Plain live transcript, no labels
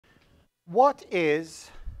What is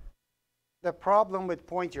the problem with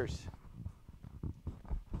pointers?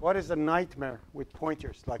 What is the nightmare with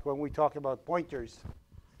pointers? Like when we talk about pointers.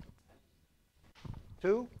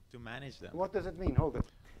 To manage them. What does it mean? Hold it.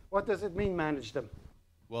 What does it mean, manage them?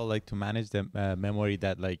 Well, like to manage the memory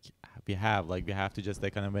that like we have to just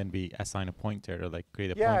like kind of when we assign a pointer or like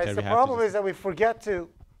create a pointer. Yeah, the problem is that we forget to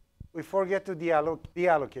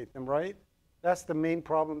deallocate them, right? That's the main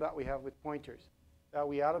problem that we have with pointers. That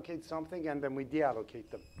we allocate something and then we deallocate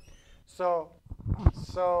them. So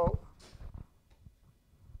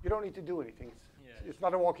you don't need to do anything. It's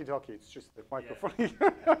not a walkie-talkie. It's just the microphone. Yeah.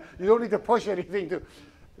 You don't need to push anything to.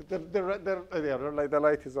 The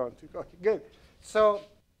light is on. Okay, good. So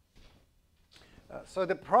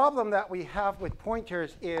the problem that we have with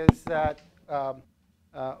pointers is that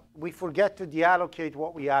we forget to deallocate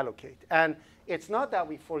what we allocate. And it's not that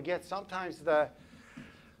we forget. Sometimes the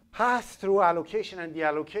pass-through allocation and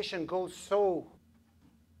deallocation goes so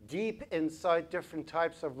deep inside different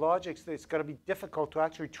types of logics that it's going to be difficult to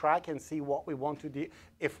actually track and see what we want to do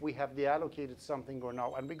if we have deallocated something or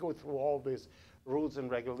not. And we go through all these rules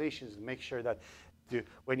and regulations to make sure that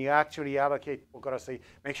when you actually allocate, we've got to say,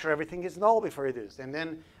 make sure everything is null before it is. And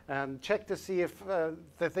then check to see if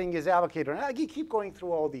the thing is allocated or not. You keep going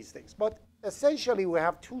through all these things. But essentially, we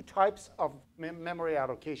have two types of memory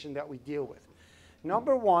allocation that we deal with.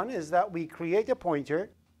 Number one is that we create a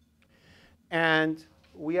pointer, and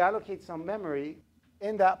we allocate some memory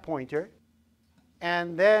in that pointer,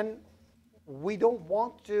 and then we don't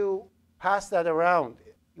want to pass that around.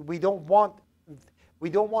 We don't want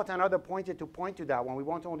another pointer to point to that one. We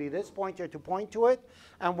want only this pointer to point to it,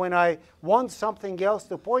 and when I want something else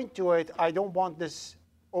to point to it, I don't want this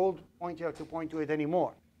old pointer to point to it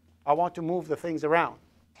anymore. I want to move the things around.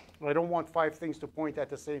 I don't want 5 things to point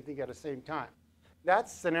at the same thing at the same time.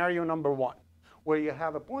 That's scenario number one, where you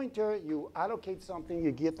have a pointer, you allocate something,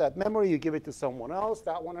 you give that memory, you give it to someone else,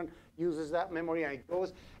 that one uses that memory, and it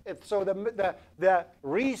goes. So the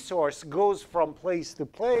resource goes from place to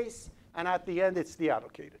place, and at the end, it's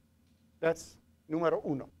deallocated. That's numero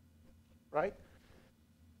uno, right?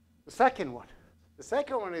 The second one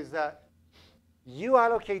is that you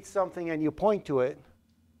allocate something and you point to it,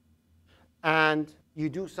 and you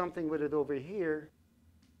do something with it over here,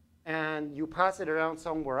 and you pass it around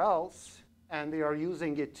somewhere else, and they are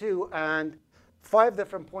using it too, and 5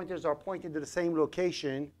 different pointers are pointing to the same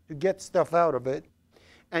location to get stuff out of it,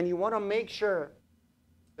 and you want to make sure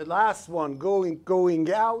the last one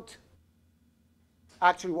going out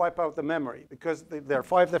actually wipe out the memory, because there are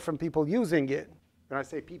 5 different people using it. When I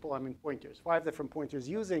say people, I mean pointers. 5 different pointers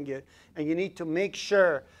using it, and you need to make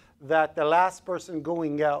sure that the last person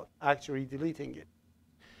going out actually deleting it.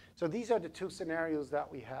 So these are the 2 scenarios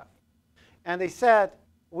that we have. And they said,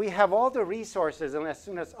 we have all the resources, and as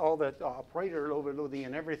soon as all the operator overloading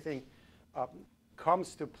and everything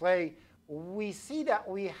comes to play, we see that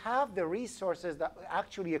we have the resources that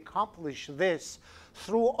actually accomplish this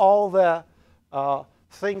through all the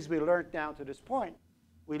things we learned down to this point.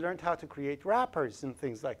 We learned how to create wrappers and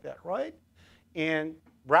things like that, right? And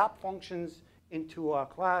wrap functions into a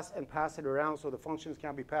class and pass it around so the functions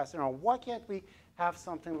can be passed around. Why can't we have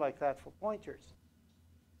something like that for pointers?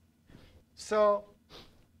 So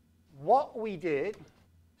what we did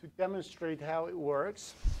to demonstrate how it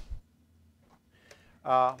works,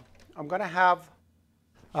 I'm going to have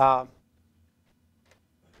the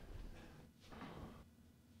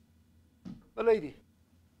lady.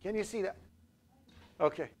 Can you see that?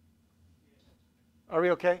 Okay. Are we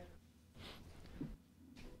okay?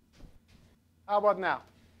 How about now?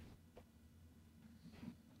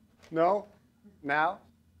 No? Now?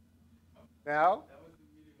 Now?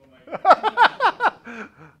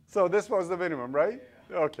 So this was the minimum, right?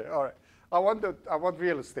 Yeah. Okay, all right. I want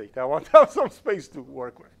real estate. I want to have some space to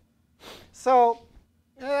work with. So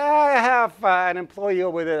I have an employee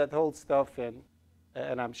over there that holds stuff, and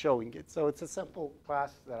I'm showing it. So it's a simple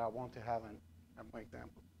class that I want to have in my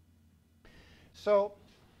example. So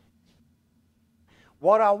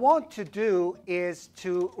what I want to do is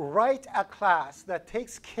to write a class that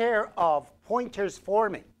takes care of pointers for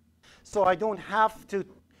me, so I don't have to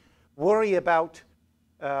worry about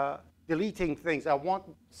deleting things. I want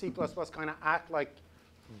C++ kind of act like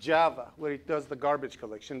Java, where it does the garbage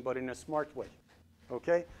collection, but in a smart way.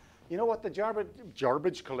 Okay? You know what the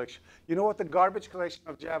garbage collection? You know what the garbage collection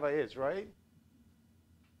of Java is, right?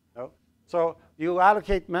 No. So you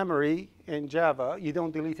allocate memory in Java. You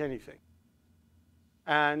don't delete anything.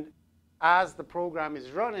 And as the program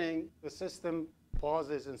is running, the system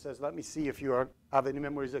pauses and says, "Let me see if you have any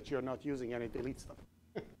memories that you're not using," and it deletes them.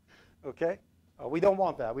 Okay? We don't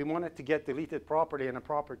want that. We want it to get deleted properly in a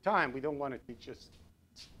proper time. We don't want it to just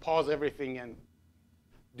pause everything and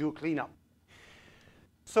do cleanup.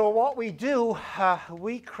 So what we do,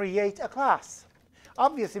 we create a class.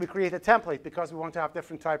 Obviously, we create a template because we want to have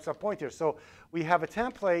different types of pointers. So we have a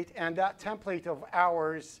template, and that template of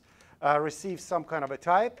ours receives some kind of a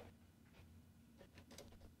type.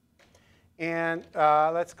 And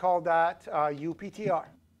let's call that UPTR.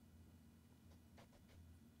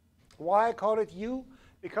 Why I call it U?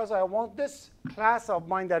 Because I want this class of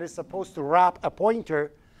mine that is supposed to wrap a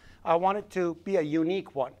pointer, I want it to be a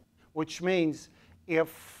unique one, which means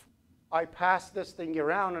if I pass this thing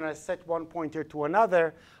around and I set one pointer to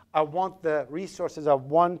another, I want the resources of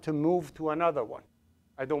one to move to another one.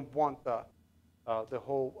 I don't want the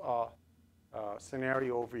whole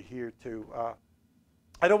scenario over here to,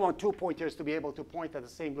 I don't want two pointers to be able to point at the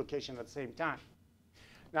same location at the same time.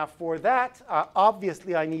 Now for that,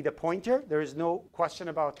 obviously I need a pointer. There is no question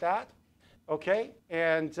about that. Okay,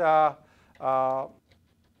 and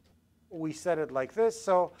we set it like this.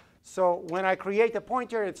 So when I create a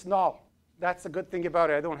pointer, it's null. That's the good thing about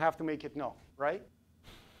it. I don't have to make it null, right?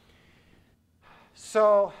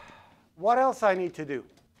 So what else I need to do?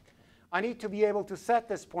 I need to be able to set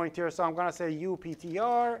this pointer. So I'm going to say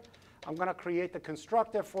UPTR. I'm going to create the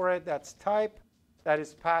constructor for it. That's type. That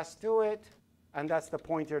is passed to it. And that's the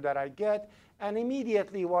pointer that I get. And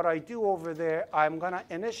immediately what I do over there, I'm going to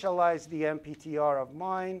initialize the MPTR of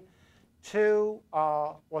mine to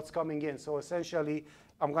what's coming in. So essentially,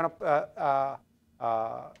 I'm going to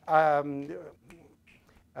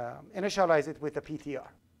initialize it with a PTR,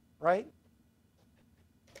 right?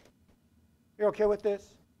 You OK with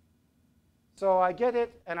this? So I get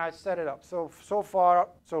it, and I set it up. So far,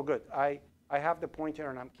 so good. I have the pointer,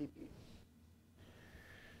 and I'm keeping it.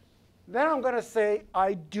 Then I'm going to say,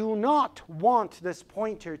 I do not want this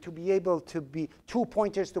pointer to be able to be two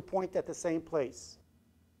pointers to point at the same place.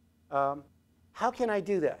 How can I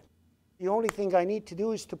do that? The only thing I need to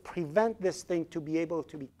do is to prevent this thing to be able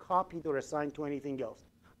to be copied or assigned to anything else.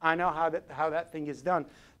 I know how that thing is done.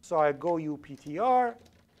 So I go UPTR,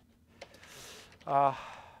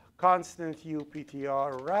 constant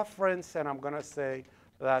UPTR reference, and I'm going to say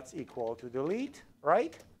that's equal to delete,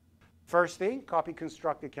 right? First thing, copy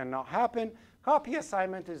constructor cannot happen. Copy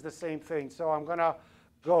assignment is the same thing. So I'm going to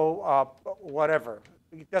go whatever.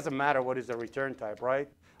 It doesn't matter what is the return type, right?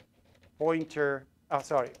 Pointer,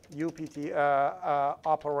 UPT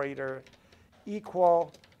operator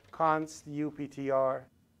equal const UPTR.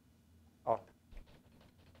 Oh.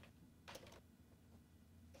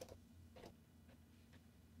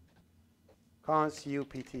 Const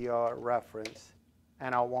UPTR reference.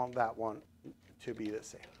 And I want that one to be the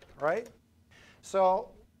same. Right?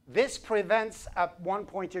 So this prevents one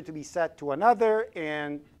pointer to be set to another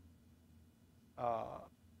and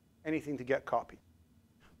anything to get copied.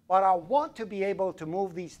 But I want to be able to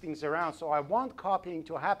move these things around. So I want copying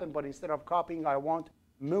to happen, but instead of copying, I want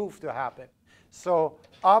move to happen. So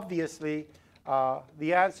obviously,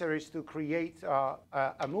 the answer is to create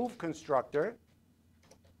a move constructor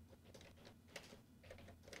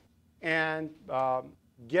and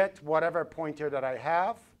get whatever pointer that I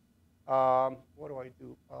have. What do I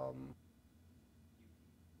do?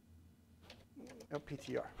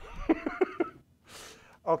 PTR.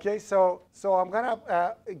 OK, so I'm going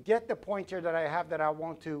to get the pointer that I have that I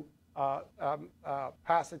want to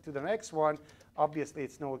pass it to the next one. Obviously,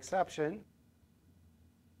 it's no exception.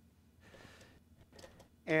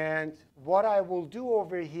 And what I will do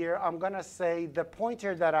over here, I'm going to say the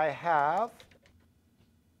pointer that I have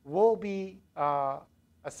will be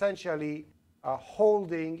essentially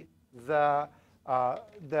holding the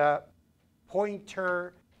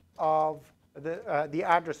pointer of the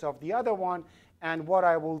address of the other one. And what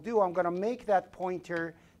I will do, I'm going to make that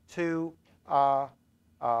pointer to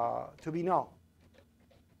be null.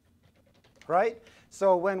 Right?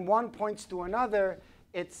 So when one points to another,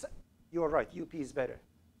 it's, you're right, UP is better.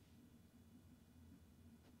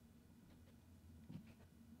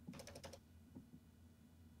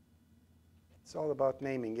 It's all about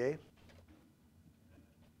naming, eh?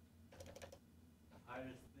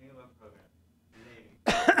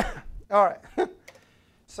 All right.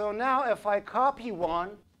 So now if I copy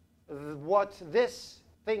one, what this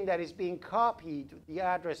thing that is being copied, the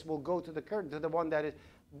address will go to the one that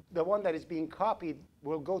is being copied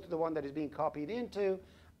will go to the one that is being copied into,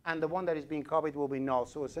 and the one that is being copied will be null.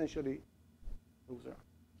 So essentially, moves around.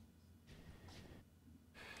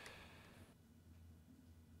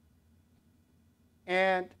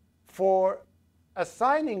 And for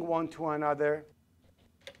assigning one to another,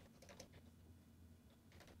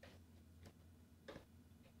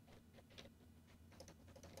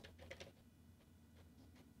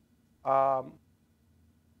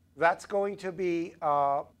 That's going to be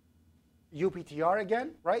UPTR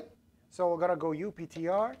again, right? So we're going to go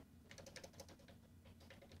UPTR,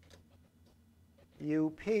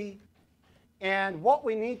 UP. And what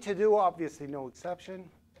we need to do, obviously no exception.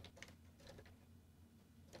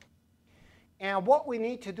 And what we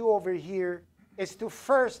need to do over here is to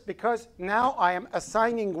first, because now I am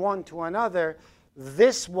assigning one to another,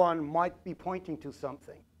 this one might be pointing to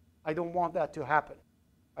something. I don't want that to happen.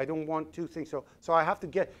 I don't want two things. So I have to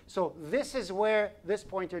get, so this is where this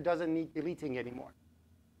pointer doesn't need deleting anymore.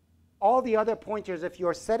 All the other pointers, if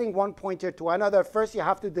you're setting one pointer to another, first you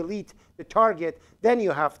have to delete the target, then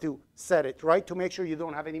you have to set it, right, to make sure you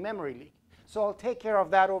don't have any memory leak. So I'll take care of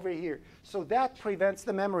that over here. So that prevents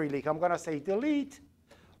the memory leak. I'm going to say delete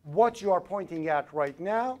what you are pointing at right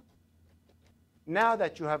now. Now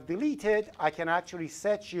that you have deleted, I can actually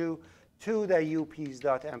set you to the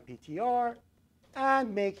ups.mptr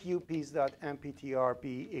and make ups.mptr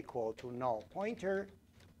be equal to null pointer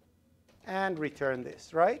and return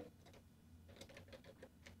this, right?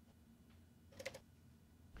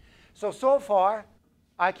 So far,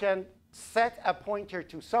 I can set a pointer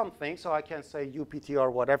to something. So I can say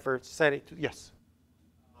UPTR whatever, set it to, yes?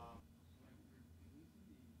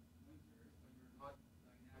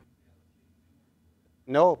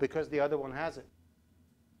 No, because the other one has it.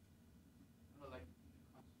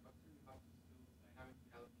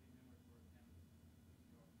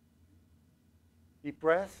 Deep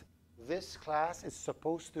breath. This class is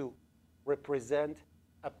supposed to represent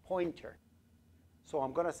a pointer. So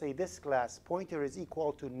I'm going to say this class pointer is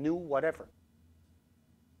equal to new whatever.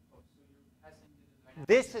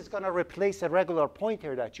 This is going to replace a regular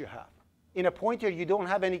pointer that you have. In a pointer, you don't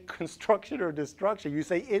have any construction or destruction. You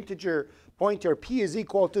say integer pointer p is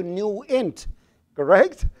equal to new int,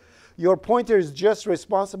 correct? Your pointer is just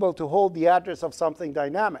responsible to hold the address of something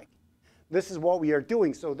dynamic. This is what we are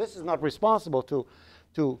doing. So this is not responsible to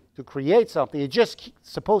create something. It's just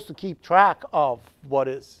supposed to keep track of what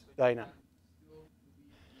is dynamic.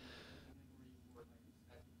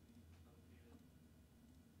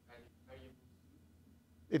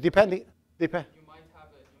 It depending. You might have a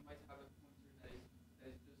pointer that is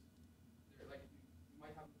just there, like you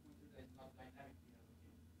might have a pointer that is not dynamically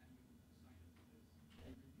allocated,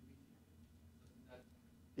 and you assign it to this, and you're deleting it.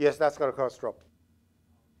 Yes, that's going to cause trouble.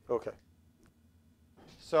 Okay.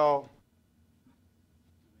 So.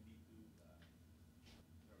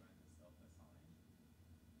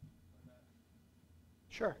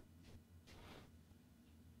 Sure.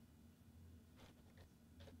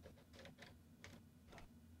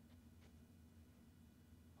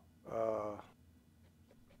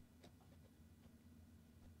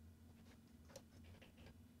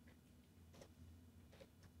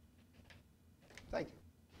 Thank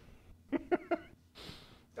you.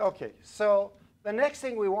 Okay, so the next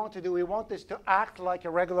thing we want to do, we want this to act like a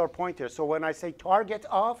regular pointer. So when I say target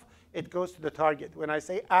of, it goes to the target. When I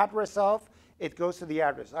say address of, it goes to the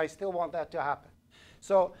address. I still want that to happen.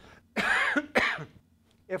 So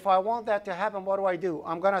if I want that to happen, what do?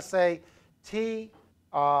 I'm going to say T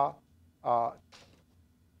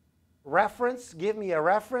reference, give me a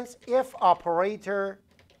reference if operator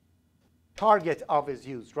target of is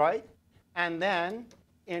used, right? And then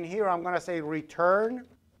in here, I'm going to say return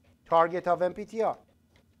target of MPTR,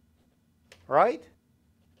 right?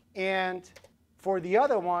 And for the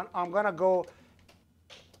other one, I'm going to go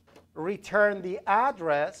return the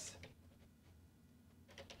address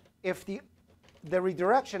if the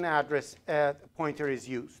redirection address pointer is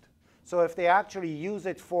used. So if they actually use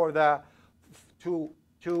it for the to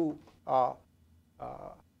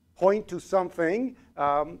point to something,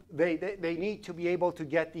 they need to be able to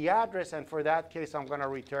get the address, and for that case, I'm going to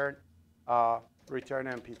return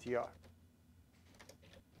MPTR.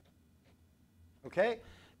 Okay.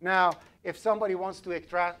 Now, if somebody wants to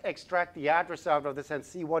extract the address out of this and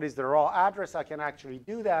see what is the raw address, I can actually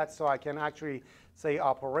do that. So I can actually say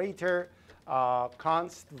operator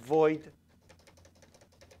const void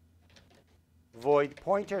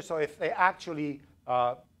pointer. So if they actually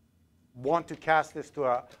want to cast this to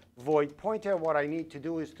a void pointer, what I need to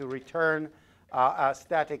do is to return a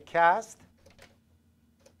static cast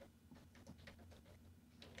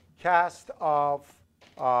of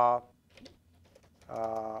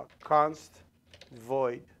const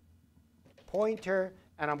void pointer,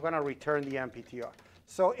 and I'm going to return the MPTR.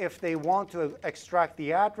 So if they want to extract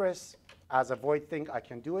the address as a void thing, I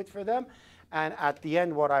can do it for them. And at the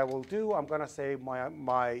end, what I will do, I'm going to say my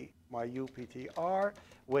UPTR,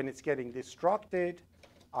 when it's getting destructed,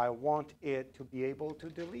 I want it to be able to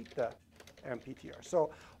delete that MPTR.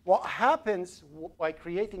 So what happens by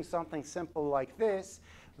creating something simple like this,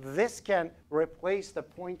 this can replace the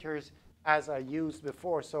pointers as I used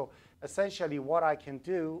before. So essentially what I can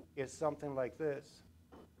do is something like this.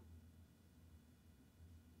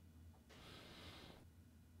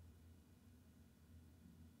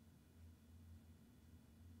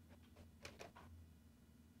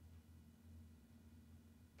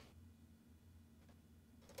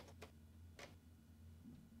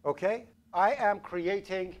 Okay, I am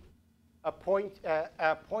creating a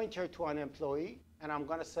pointer to an employee, and I'm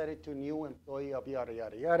going to set it to new employee of yada,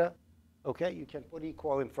 yada, yada. Okay, you can put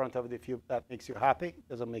equal in front of it if that makes you happy.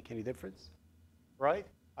 Doesn't make any difference, right?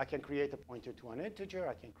 I can create a pointer to an integer.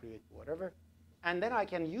 I can create whatever. And then I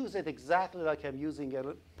can use it exactly like I'm using a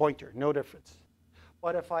pointer, no difference.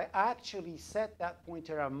 But if I actually set that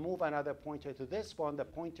pointer and move another pointer to this one, the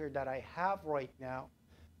pointer that I have right now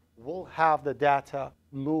will have the data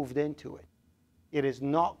moved into it. It is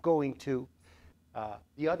not going to,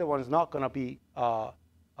 the other one is not going to be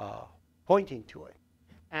pointing to it.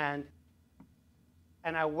 And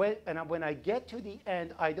when I get to the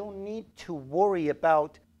end, I don't need to worry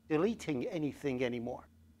about deleting anything anymore.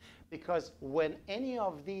 Because when any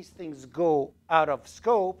of these things go out of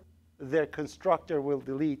scope, their constructor will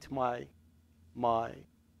delete my values.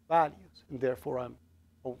 And therefore, I'm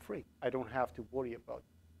home free. I don't have to worry about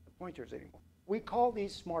the pointers anymore. We call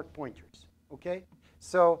these smart pointers. Okay?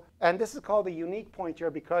 So, and this is called a unique pointer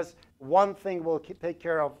because one thing will take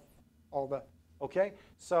care of all the, okay?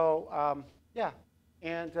 So, yeah.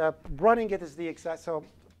 And running it is the exact, so,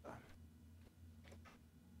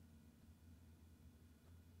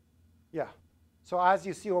 yeah. So as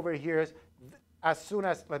you see over here, as soon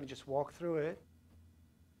as, let me just walk through it.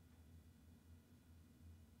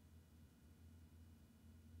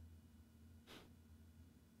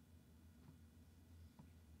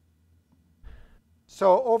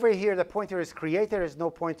 So over here, the pointer is created. There's no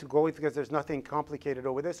point to go with because there's nothing complicated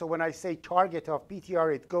over there. So when I say target of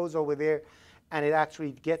PTR, it goes over there, and it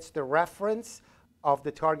actually gets the reference of the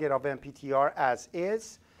target of MPTR as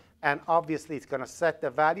is. And obviously, it's going to set the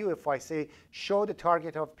value. If I say show the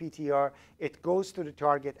target of PTR, it goes to the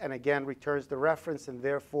target and, again, returns the reference, and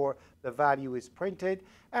therefore, the value is printed.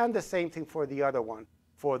 And the same thing for the other one,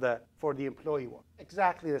 for the employee one.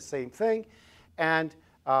 Exactly the same thing. And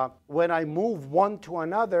when I move one to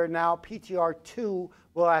another, now PTR2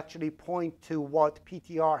 will actually point to what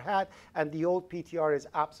PTR had, and the old PTR is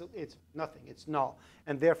absolute, it's nothing, it's null.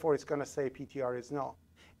 And therefore, it's going to say PTR is null.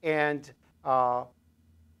 And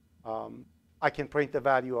I can print the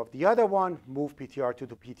value of the other one, move PTR2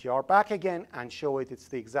 to PTR back again, and show it it's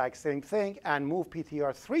the exact same thing, and move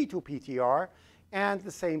PTR3 to PTR, and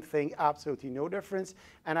the same thing, absolutely no difference.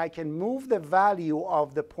 And I can move the value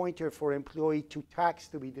of the pointer for employee to tax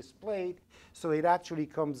to be displayed, so it actually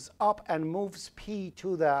comes up and moves P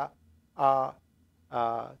to the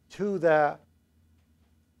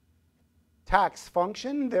tax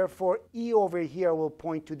function. Therefore, E over here will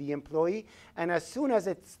point to the employee. And as soon as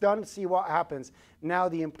it's done, see what happens. Now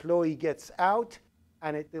the employee gets out,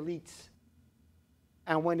 and it deletes.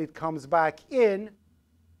 And when it comes back in,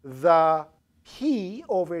 the P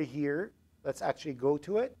over here, let's actually go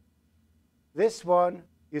to it. This one,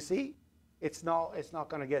 you see, it's not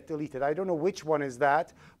going to get deleted. I don't know which one is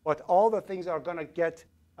that, but all the things are going to get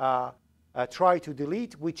try to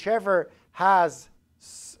delete. Whichever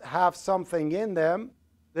have something in them,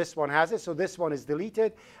 this one has it, so this one is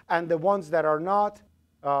deleted. And the ones that are not,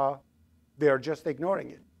 they're just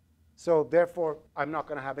ignoring it. So therefore, I'm not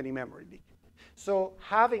going to have any memory leak. So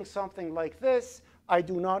having something like this, I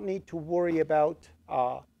do not need to worry about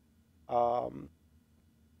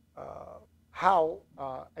how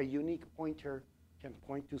a unique pointer can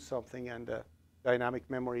point to something, and the dynamic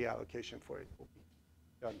memory allocation for it will be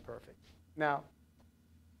done perfect. Now,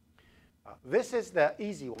 this is the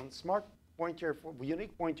easy one. Smart pointer for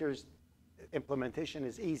unique pointers implementation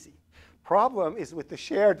is easy. Problem is with the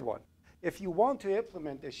shared one. If you want to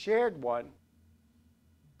implement a shared one,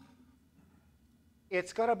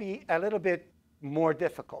 it's going to be a little bit more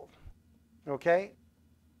difficult, okay?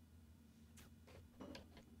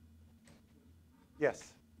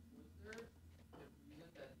 Yes? Was there a reason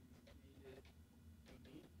that you made it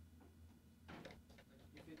unique?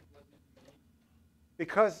 Like if it wasn't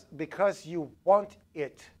unique? Because you want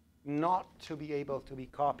it not to be able to be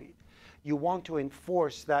copied. You want to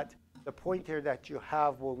enforce that the pointer that you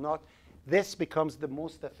have will not, this becomes the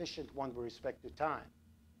most efficient one with respect to time.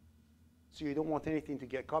 So you don't want anything to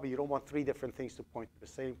get copied. You don't want three different things to point to the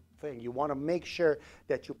same thing. You want to make sure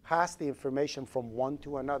that you pass the information from one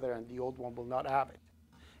to another, and the old one will not have it.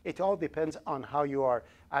 It all depends on how you are.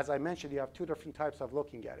 As I mentioned, you have two different types of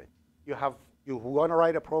looking at it. You want to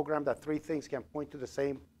write a program that three things can point to the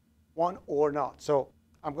same one or not. So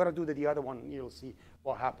I'm going to do the other one, and you'll see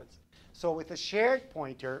what happens. So with a shared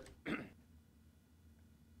pointer,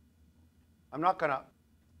 I'm not going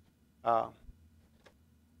to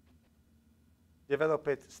develop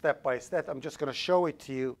it step by step. I'm just going to show it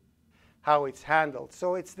to you how it's handled.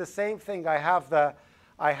 So it's the same thing. I have the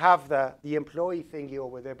employee thingy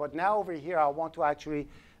over there, but now over here I want to actually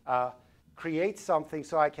create something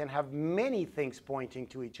so I can have many things pointing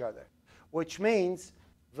to each other, which means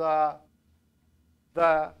the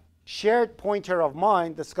shared pointer of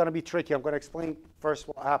mine, that's going to be tricky. I'm going to explain first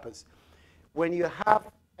what happens. When you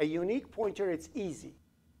have a unique pointer, it's easy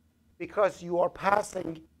because you are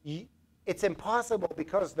passing. It's impossible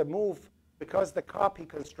because the copy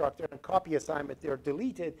constructor and copy assignment, they're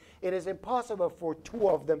deleted. It is impossible for two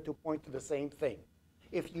of them to point to the same thing.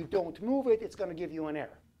 If you don't move it, it's going to give you an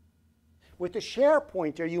error. With the share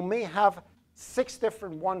pointer, you may have 6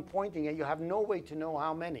 different one pointing, and you have no way to know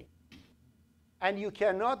how many. And you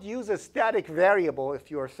cannot use a static variable, if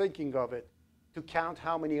you are thinking of it, to count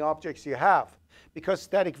how many objects you have, because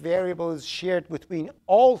static variable is shared between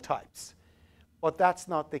all types. But that's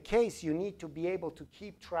not the case. You need to be able to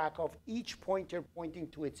keep track of each pointer pointing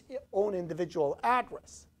to its own individual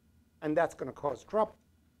address. And that's going to cause trouble.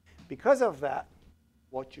 Because of that,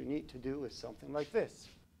 what you need to do is something like this.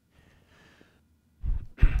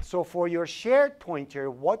 So for your shared pointer,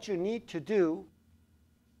 what you need to do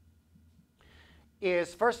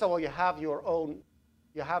is, first of all, you have your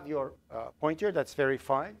pointer. That's very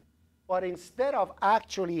fine. But instead of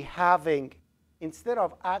actually having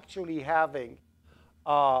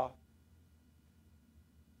a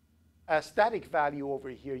static value over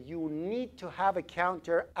here, you need to have a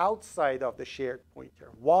counter outside of the shared pointer.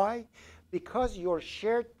 Why? Because your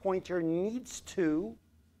shared pointer needs to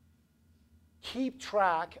keep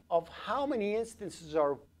track of how many instances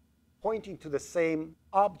are pointing to the same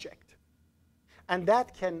object. And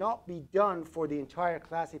that cannot be done for the entire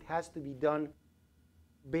class. It has to be done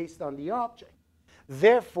based on the object.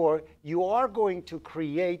 Therefore, you are going to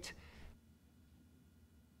create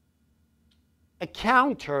a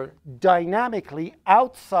counter dynamically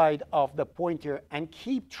outside of the pointer and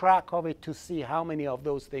keep track of it to see how many of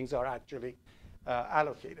those things are actually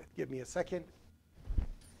allocated. Give me a second.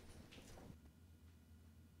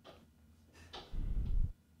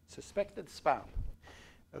 Suspected spam.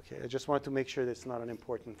 OK, I just want to make sure that's not an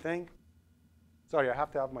important thing. Sorry, I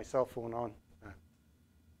have to have my cell phone on.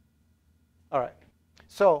 All right.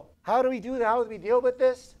 So how do we do that? How do we deal with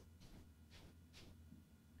this?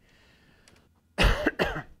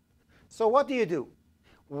 So what do you do?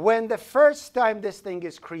 When the first time this thing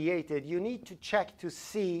is created, you need to check to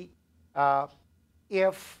see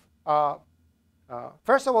if,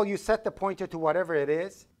 first of all, you set the pointer to whatever it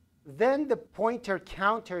is. Then the pointer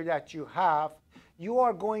counter that you have, you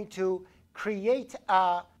are going to create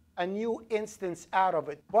a new instance out of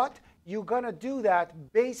it. But you're going to do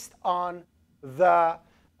that based on the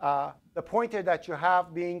pointer that you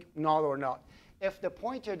have being null or not. If the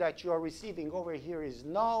pointer that you are receiving over here is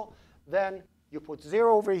null, then you put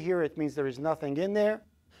 0 over here. It means there is nothing in there.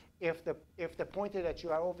 If the pointer that you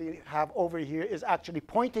have over here is actually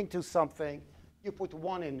pointing to something, you put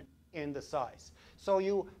 1 in the size.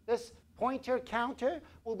 So this pointer counter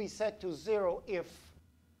will be set to 0 if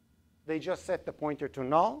they just set the pointer to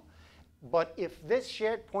null. But if this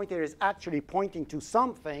shared pointer is actually pointing to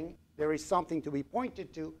something, there is something to be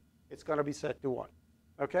pointed to, it's going to be set to 1.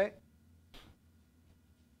 OK?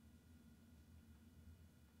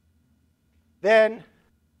 Then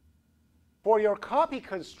for your copy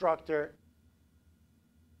constructor,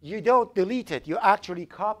 you don't delete it. You actually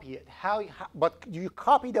copy it. But you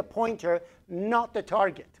copy the pointer, not the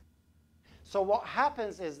target. So what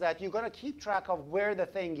happens is that you're going to keep track of where the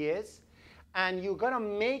thing is, and you're going to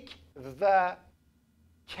make the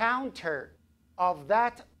counter of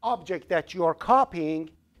that object that you are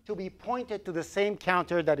copying to be pointed to the same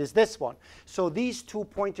counter that is this one. So these two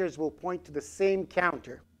pointers will point to the same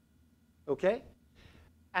counter. OK?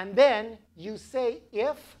 And then you say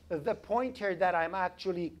if the pointer that I'm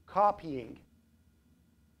actually copying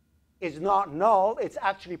is not null, it's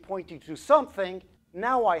actually pointing to something,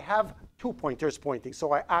 now I have 2 pointers pointing.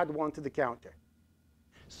 So I add 1 to the counter.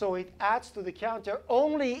 So it adds to the counter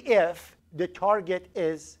only if the target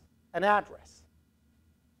is an address.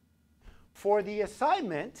 For the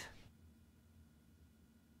assignment,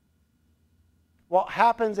 what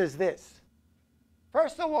happens is this.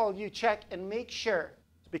 First of all, you check and make sure,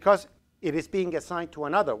 because it is being assigned to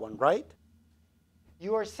another one, right?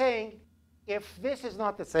 You are saying, if this is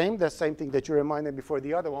not the same thing that you reminded before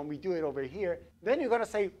the other one, we do it over here, then you're going to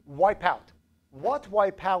say wipe out. What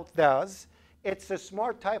wipe out does It's a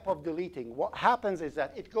smart type of deleting. What happens is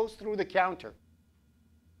that it goes through the counter,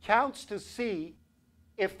 counts to see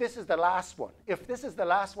if this is the last one. If this is the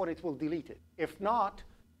last one, it will delete it. If not,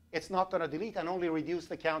 it's not going to delete and only reduce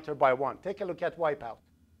the counter by 1. Take a look at wipeout.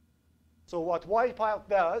 So what wipeout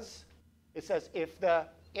does, it says if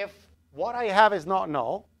what I have is not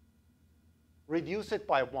null, reduce it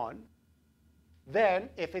by 1. Then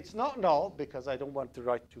if it's not null, because I don't want to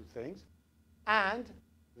write two things, and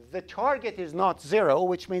the target is not 0,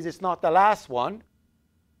 which means it's not the last one,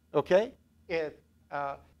 okay? If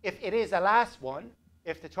it is the last one,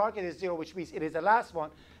 if the target is 0, which means it is the last one,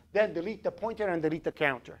 then delete the pointer and delete the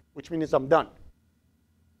counter, which means I'm done.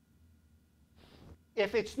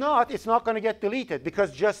 If it's not going to get deleted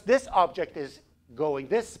because just this object is going,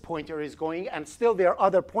 this pointer is going, and still there are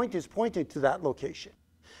other pointers pointing to that location.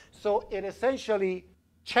 So it essentially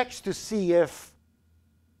checks to see if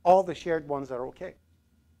all the shared ones are OK.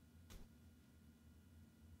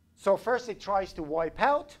 So first it tries to wipe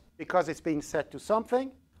out because it's being set to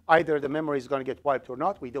something. Either the memory is going to get wiped or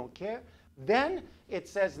not. We don't care. Then it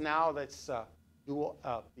says, now let's do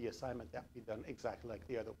the assignment that we done exactly like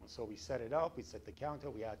the other one. So we set it up. We set the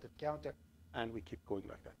counter. We add the counter. And we keep going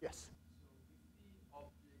like that. Yes? So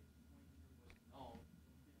if the object pointer was null,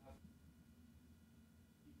 don't we have to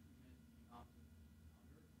increment the amount of the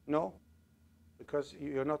counter? No, because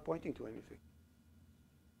you're not pointing to anything.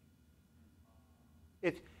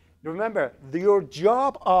 Remember, the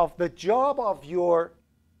job of your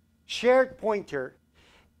shared pointer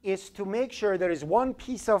is to make sure there is one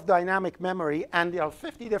piece of dynamic memory and there are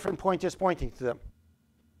 50 different pointers pointing to them.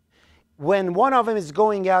 When one of them is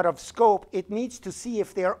going out of scope, it needs to see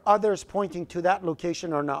if there are others pointing to that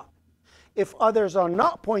location or not. If others are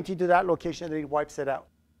not pointing to that location, then it wipes it out.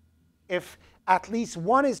 If at least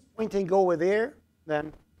one is pointing over there,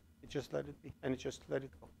 then it just let it be, and it just let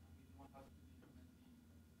it go.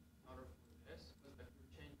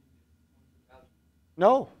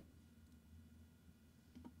 No.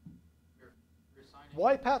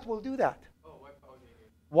 Wipeout will do that. Oh, wipeout.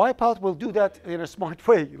 Wipeout will do that in a smart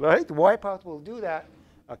way, right? Wipeout will do that.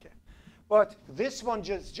 OK. But this one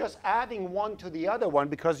just adding one to the other one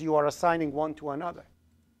because you are assigning one to another.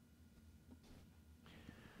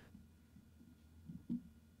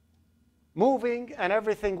 Moving and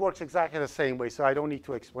everything works exactly the same way, so I don't need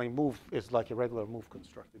to explain. Move is like a regular move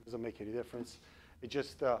constructor. It doesn't make any difference. It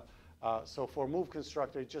just so for move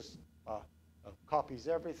constructor, it just copies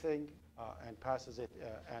everything and passes it,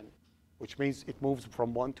 and which means it moves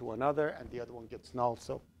from one to another, and the other one gets null.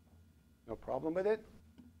 So no problem with it.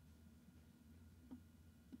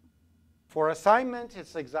 For assignment,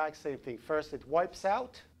 it's the exact same thing. First, it wipes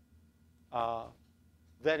out.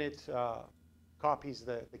 Then it copies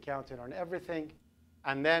the counter on everything,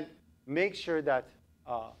 and then make sure that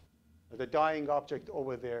the dying object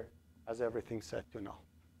over there has everything set to null.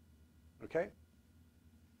 OK?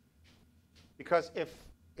 Because if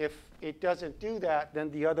it doesn't do that,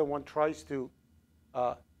 then the other one tries to,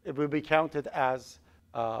 it will be counted as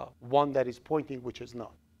one that is pointing, which is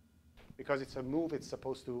not. Because it's a move, it's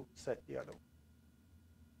supposed to set the other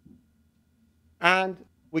one. And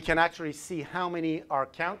we can actually see how many are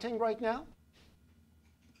counting right now.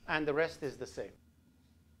 And the rest is the same.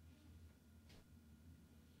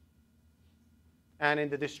 And in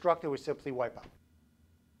the destructor, we simply wipe out.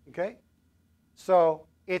 OK? So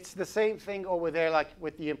it's the same thing over there like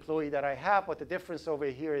with the employee that I have. But the difference over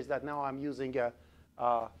here is that now I'm using a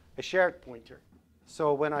shared pointer.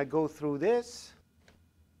 So when I go through this,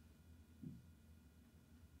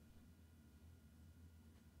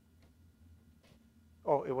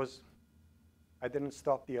 oh, it was, I didn't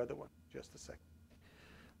stop the other one. Just a second.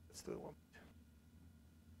 Let's do one.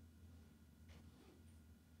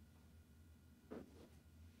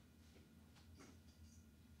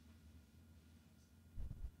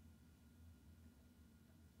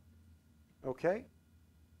 OK.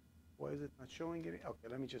 Why is it not showing it? OK,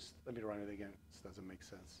 let me run it again. This doesn't make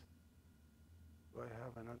sense. Do I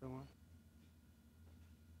have another one?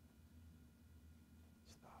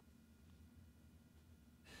 Stop.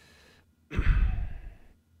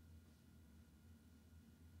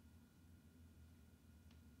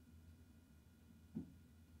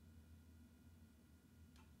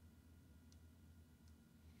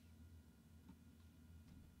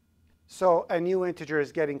 So a new integer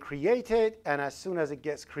is getting created, and as soon as it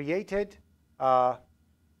gets created, I'm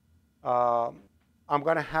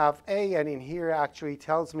going to have a, and in here actually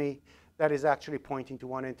tells me that is actually pointing to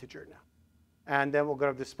one integer now. And then we're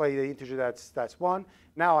going to display the integer that's 1.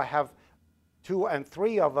 Now I have 2 and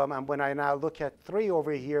 3 of them, and when I now look at 3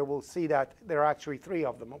 over here, we'll see that there are actually 3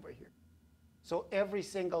 of them over here. So every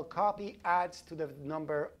single copy adds to the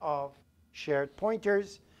number of shared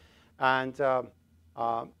pointers. And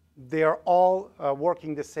they are all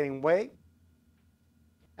working the same way.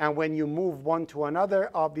 And when you move one to another,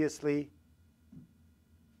 obviously,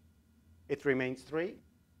 it remains 3,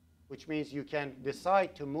 which means you can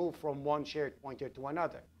decide to move from one shared pointer to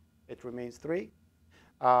another. It remains 3.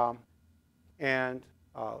 And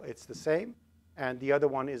it's the same. And the other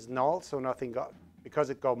one is null, so nothing got, because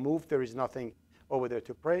it got moved, there is nothing over there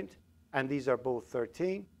to print. And these are both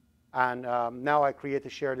 13. And now I create a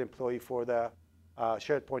shared employee for the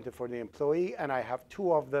shared pointer for the employee, and I have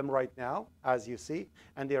 2 of them right now, as you see,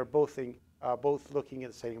 and they are both looking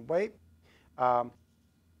at the same way.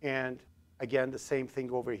 And again, the same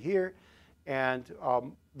thing over here. And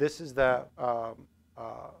this is the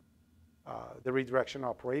redirection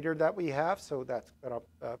operator that we have, so that's going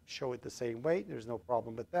to show it the same way. There's no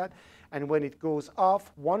problem with that. And when it goes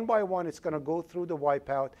off, one by one, it's going to go through the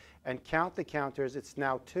wipeout and count the counters. It's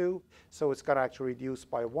now 2, so it's going to actually reduce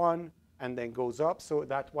by 1 and then goes up, so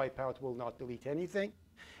that wipeout will not delete anything.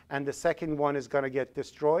 And the second one is going to get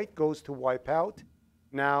destroyed, goes to wipeout.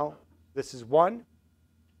 Now this is 1,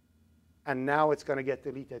 and now it's going to get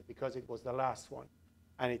deleted because it was the last one.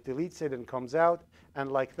 And it deletes it and comes out,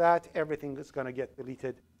 and like that, everything is going to get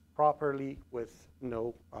deleted properly with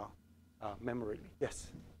no memory leak.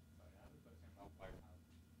 Yes? Sorry, I have a question about wipeout.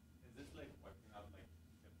 Is this like wiping out like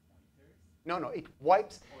the pointers? No, no, it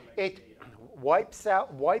wipes, Like it wipes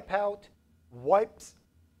out, wipes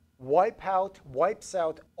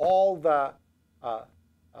out all the,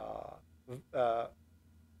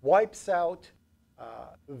 wipes out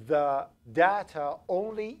the data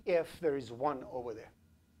only if there is 1 over there.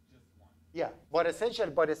 Just 1. Yeah, but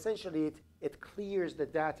essentially it clears the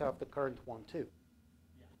data of the current one too.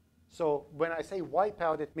 Yeah. So when I say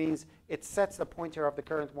wipeout, it means it sets the pointer of the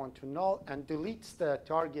current one to null and deletes the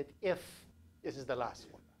target if this is the last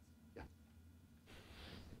one. Yeah.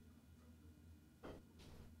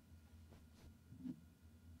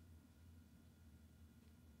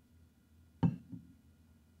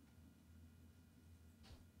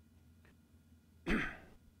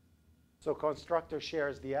 So constructor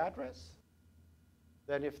shares the address.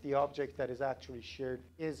 Then if the object that is actually shared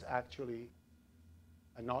is actually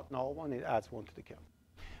a not null one, it adds 1 to the count.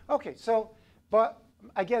 OK, so, but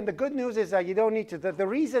again, the good news is that you don't need to. The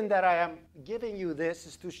reason that I am giving you this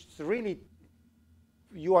is to really,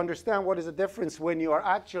 you understand what is the difference when you are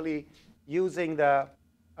actually using the,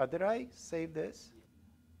 did I save this?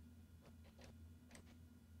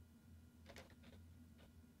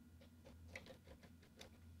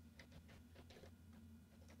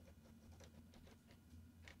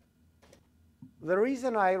 The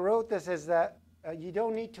reason I wrote this is that you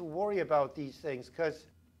don't need to worry about these things because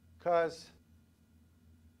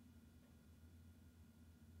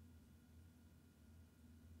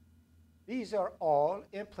these are all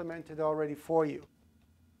implemented already for you.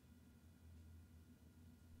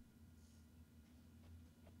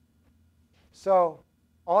 So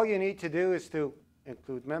all you need to do is to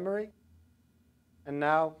include memory, and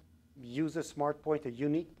now use a smart pointer,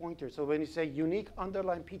 unique pointer. So when you say unique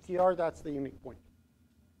underline PTR, that's the unique pointer.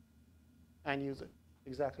 And use it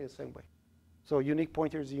exactly the same way. So unique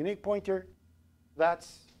pointer is a unique pointer.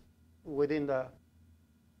 That's within the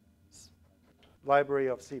library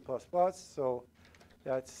of C++. So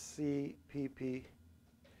that's CPP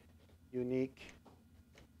unique.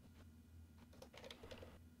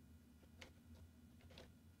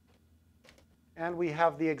 And we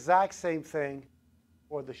have the exact same thing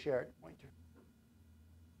for the shared pointer.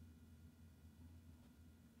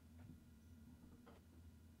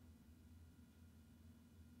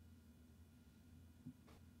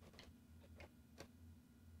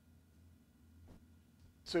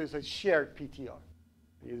 So it's a shared PTR.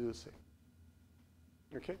 You do the same.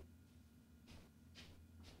 OK?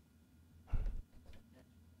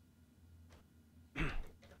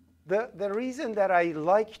 The reason that I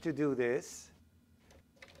like to do this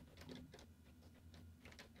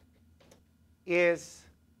is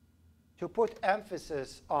to put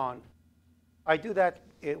emphasis on. I do that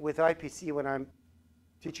with IPC when I'm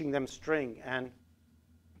teaching them string and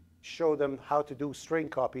show them how to do string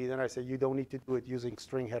copy. Then I say, you don't need to do it using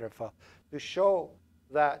string header file. To show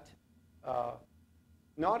that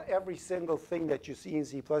not every single thing that you see in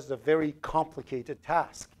C++ is a very complicated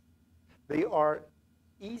task. They are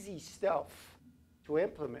easy stuff to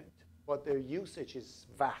implement, but their usage is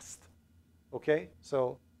vast. OK?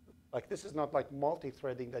 So like this is not like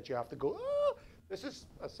multi-threading that you have to go, oh, this is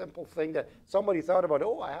a simple thing that somebody thought about,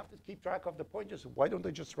 oh, I have to keep track of the pointers. Why don't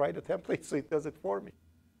I just write a template so it does it for me?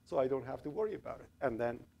 So I don't have to worry about it. And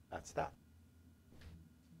then that's that.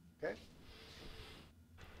 Okay.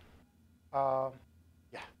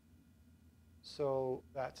 Yeah. So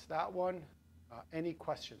that's that one. Any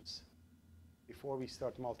questions before we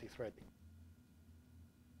start multi-threading?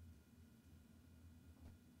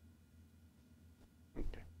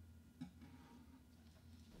 Okay.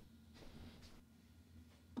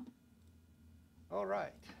 All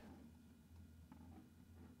right.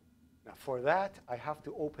 Now for that, I have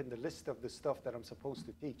to open the list of the stuff that I'm supposed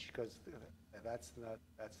to teach, because that's not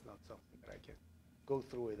something that I can go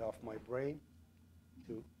through it off my brain.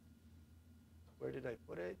 To where did I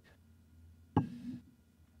put it?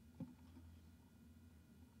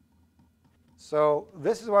 So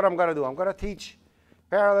this is what I'm going to do. I'm going to teach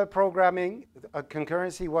parallel programming,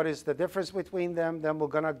 concurrency, what is the difference between them. Then we're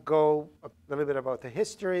going to go a little bit about the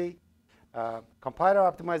history, compiler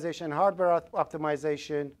optimization, hardware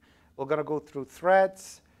optimization. We're going to go through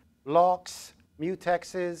threads, locks,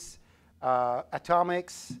 mutexes,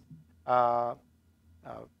 atomics,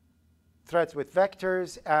 threads with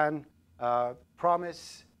vectors, and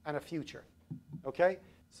promise and a future. Okay?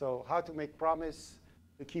 So how to make promise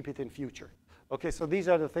to keep it in future. Okay, so these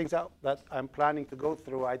are the things that I'm planning to go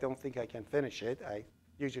through. I don't think I can finish it.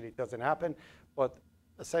 Usually it doesn't happen. But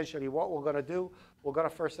essentially what we're going to do, we're going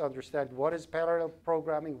to first understand what is parallel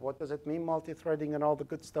programming, what does it mean, multi-threading, and all the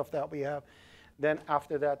good stuff that we have. Then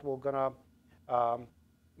after that, we're going to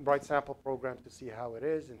write sample programs to see how it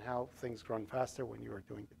is and how things run faster when you are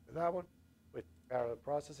doing it with that one, with parallel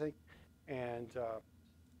processing. And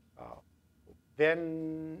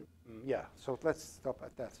then, yeah, so let's stop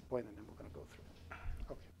at that point, and then we're going to go through.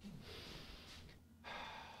 Okay.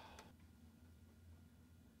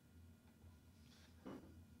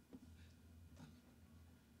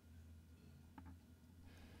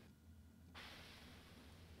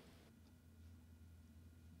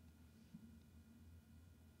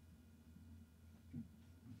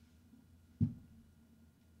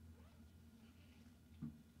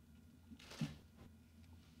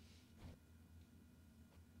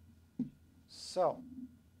 So,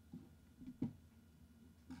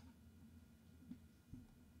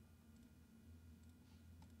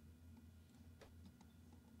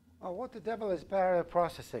 what the devil is parallel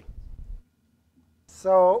processing?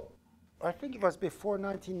 So, I think it was before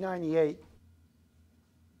 1998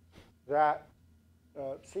 that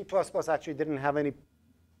C++ actually didn't have any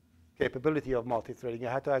capability of multi-threading. You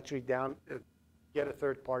had to actually get a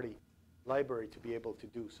third-party library to be able to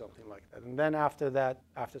do something like that. And then after that,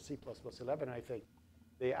 after C++11, I think,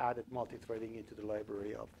 they added multi-threading into the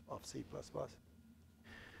library of C++.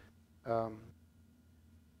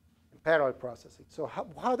 Parallel processing. So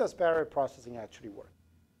how does parallel processing actually work?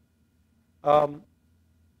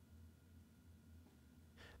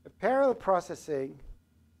 Parallel processing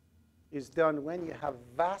is done when you have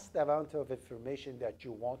vast amount of information that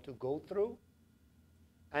you want to go through,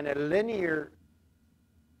 and a linear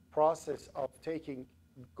process of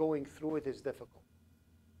going through it is difficult.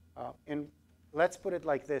 And let's put it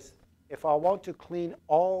like this. If I want to clean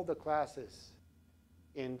all the classes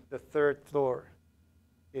in the third floor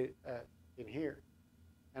in here,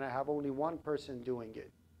 and I have only one person doing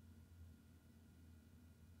it,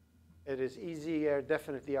 it is easier.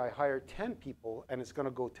 Definitely, I hire 10 people, and it's going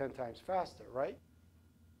to go 10 times faster, right?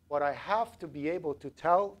 But I have to be able to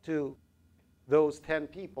tell to those 10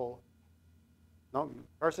 people,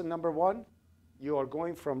 person number 1, you are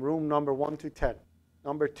going from room number 1 to 10.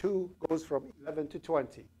 Number 2 goes from 11 to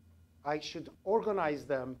 20. I should organize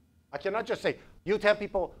them. I cannot just say, you 10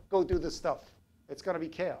 people, go do this stuff. It's going to be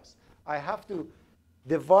chaos. I have to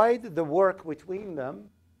divide the work between them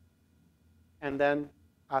and then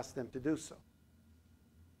ask them to do so.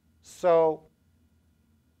 So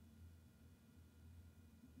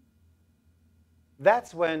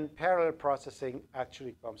that's when parallel processing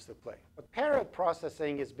actually comes to play. But parallel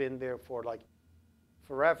processing has been there for like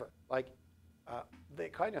forever. They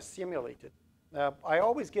kind of simulated. I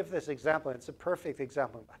always give this example, and it's a perfect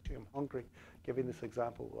example. Actually, I'm hungry. Giving this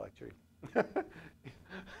example will actually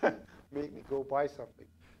make me go buy something.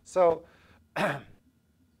 So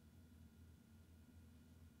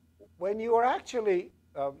when you are actually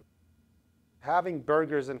having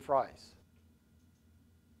burgers and fries,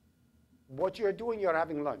 what you're doing, you're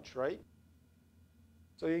having lunch, right?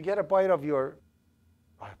 So you get a bite of your,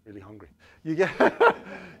 I'm really hungry. You get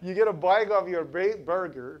a bite of your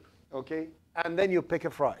burger, okay? And then you pick a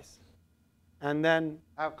fries. And then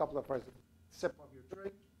have a couple of fries, sip of your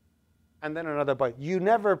drink, and then another bite. You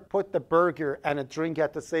never put the burger and a drink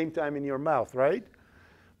at the same time in your mouth, right?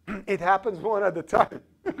 It happens one at a time,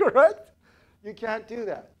 correct? You can't do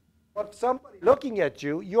that. But somebody looking at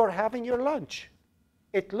you, you're having your lunch.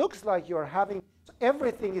 It looks like you're having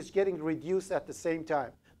everything is getting reduced at the same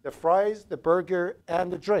time. The fries, the burger,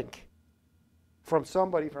 and the drink. From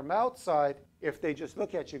somebody from outside, if they just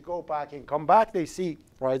look at you, go back and come back, they see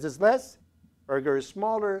fries is less, burger is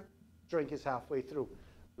smaller, drink is halfway through.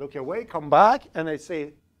 Look away, come back, and they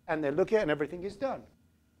say, and they look at it, and everything is done.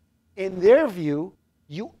 In their view,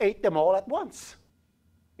 you ate them all at once.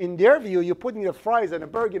 In their view, you're putting the fries and a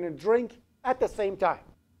burger and a drink at the same time.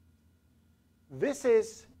 This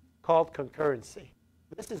is called concurrency.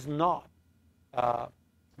 This is not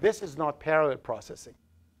parallel processing.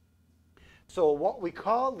 So what we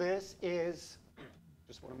call this is,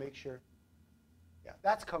 just want to make sure, yeah,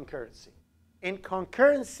 that's concurrency. In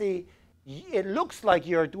concurrency, it looks like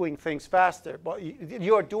you're doing things faster, but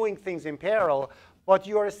you're doing things in parallel, but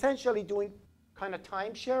you're essentially doing kind of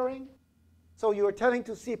time sharing. So you're telling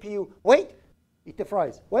to CPU, wait, eat the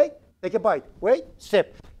fries, wait, take a bite, wait,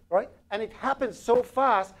 sip, right? And it happens so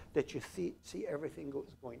fast that you see everything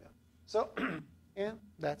going on. So yeah,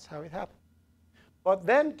 that's how it happened. But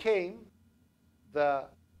then came the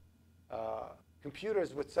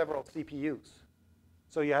computers with several CPUs.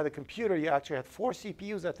 So you had a computer, you actually had 4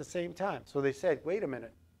 CPUs at the same time. So they said, wait a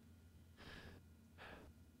minute.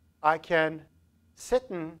 I can sit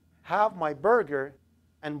and have my burger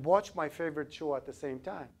and watch my favorite show at the same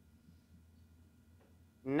time.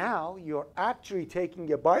 Now you're actually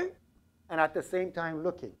taking a bite and at the same time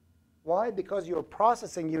looking. Why? Because your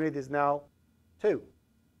processing unit is now 2.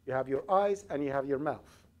 You have your eyes and you have your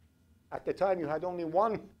mouth. At the time, you had only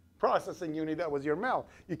one processing unit, that was your mouth.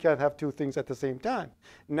 You can't have 2 things at the same time.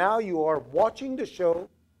 Now you are watching the show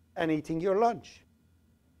and eating your lunch.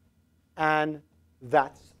 And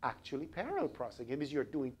that's actually parallel processing. It means you're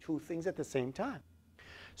doing 2 things at the same time.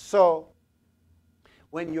 So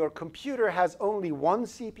when your computer has only one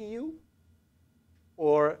CPU,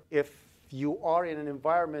 or if you are in an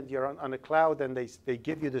environment, you're on a cloud and they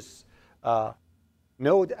give you this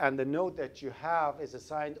node, and the node that you have is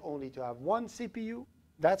assigned only to have one CPU,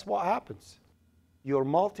 that's what happens. Your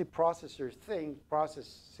multiprocessor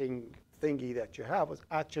processing thingy that you have was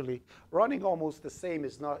actually running almost the same,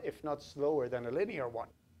 if not slower than a linear one.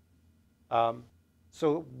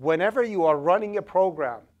 So whenever you are running a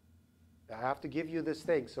program, I have to give you this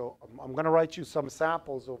thing. So I'm going to write you some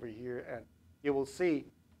samples over here, and you will see.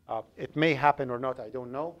 It may happen or not, I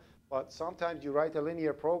don't know. But sometimes you write a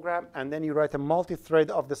linear program, and then you write a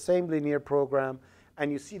multi-thread of the same linear program, and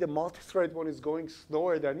you see the multi-thread one is going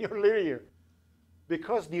slower than your linear.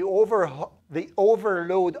 Because the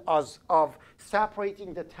overload of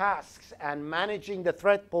separating the tasks and managing the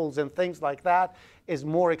thread pools and things like that is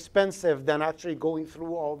more expensive than actually going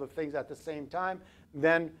through all the things at the same time,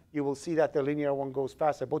 then you will see that the linear one goes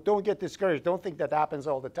faster. But don't get discouraged. Don't think that happens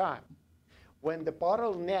all the time. When the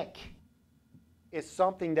bottleneck is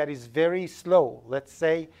something that is very slow, let's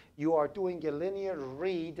say you are doing a linear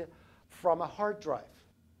read from a hard drive,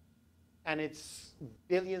 and it's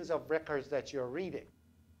billions of records that you're reading.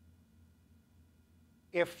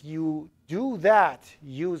 If you do that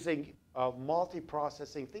using a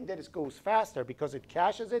multiprocessing thing, that goes faster because it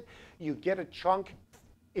caches it. You get a chunk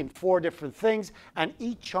in 4 different things, and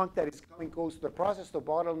each chunk that is coming goes to the process. The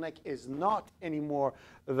bottleneck is not anymore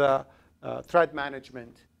the thread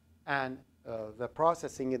management and the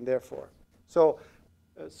processing, and therefore. So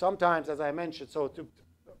sometimes, as I mentioned,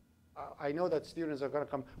 I know that students are going to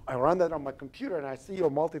come, I run that on my computer, and I see your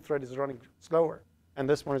multi-thread is running slower, and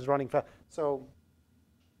this one is running fast. So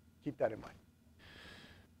keep that in mind.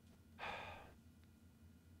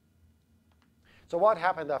 So what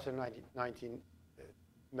happened after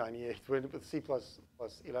 1998 when the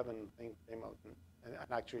C++11 thing came out and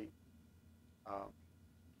actually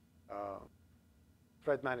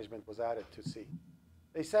thread management was added to C?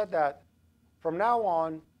 They said that from now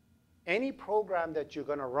on, any program that you're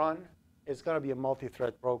going to run is going to be a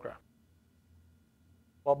multi-thread program.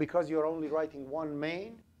 Well, because you're only writing one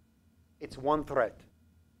main, it's one thread.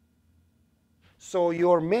 So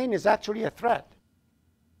your main is actually a thread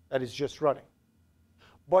that is just running.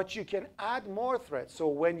 But you can add more threads. So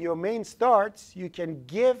when your main starts, you can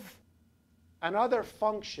give another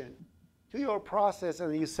function to your process,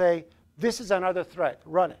 and you say, this is another thread,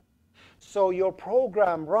 run it. So your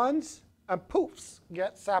program runs, and poofs,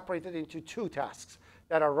 get separated into 2 tasks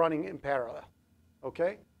that are running in parallel,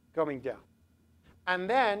 okay, coming down. And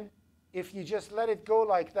then if you just let it go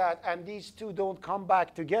like that, and these 2 don't come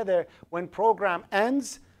back together, when program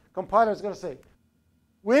ends, compiler is going to say,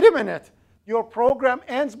 wait a minute, your program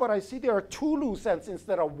ends, but I see there are 2 loose ends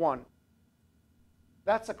instead of 1.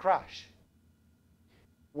 That's a crash.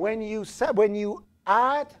 When you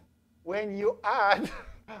add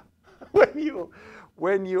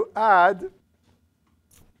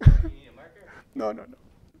You need a marker? No, no, no.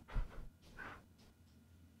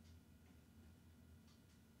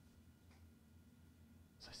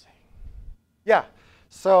 Yeah,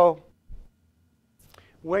 so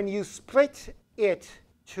when you split it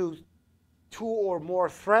to 2 or more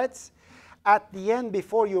threads, at the end,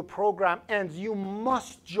 before your program ends, you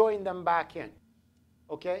must join them back in,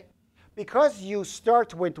 okay? Because you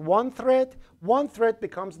start with one thread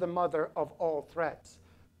becomes the mother of all threads,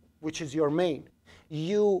 which is your main.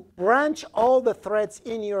 You branch all the threads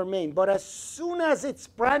in your main, but as soon as it's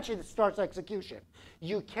branched, it starts execution.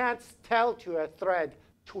 You can't tell to a thread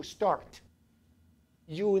to start.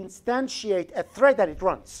 You instantiate a thread that it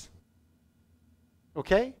runs,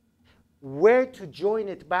 okay? Where to join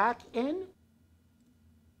it back in?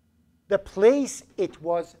 The place it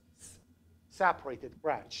was separated,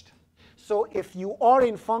 branched. So if you are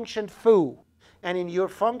in function foo, and in your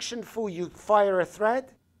function foo you fire a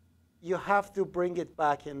thread, you have to bring it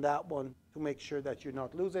back in that one to make sure that you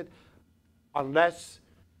not lose it, unless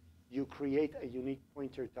you create a unique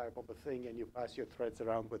pointer type of a thing and you pass your threads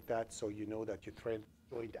around with that so you know that your thread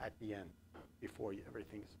joined at the end before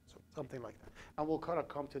everything's, so something like that. And we'll kind of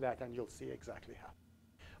come to that and you'll see exactly how.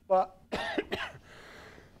 But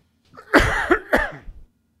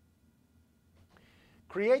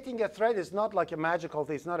creating a thread is not like a magical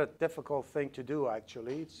thing. It's not a difficult thing to do,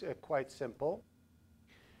 actually. It's quite simple.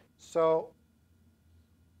 So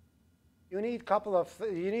you need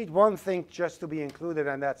you need one thing just to be included,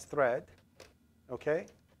 and that's thread, okay?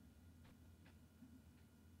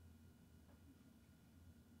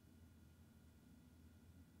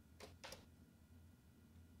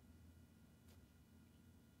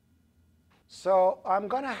 So I'm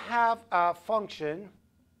going to have a function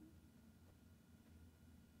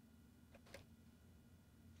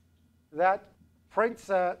that prints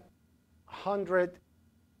 100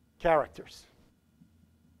 characters,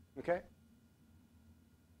 okay?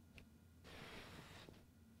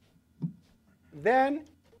 Then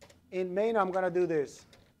in main, I'm going to do this.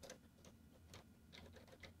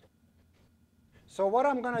 So what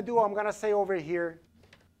I'm going to do, I'm going to say over here,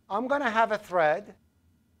 I'm going to have a thread,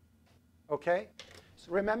 okay?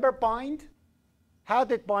 So remember bind? How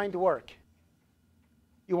did bind work?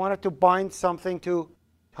 You wanted to bind something to,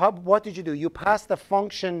 what did you do? You passed the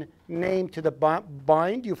function name to the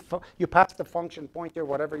bind. You pass the function pointer,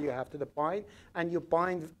 whatever you have to the bind, and you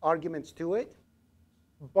bind arguments to it.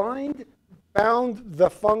 Bind bound the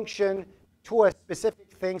function to a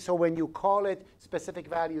specific thing, so when you call it, specific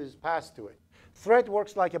value is passed to it. Thread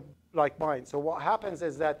works like bind. So what happens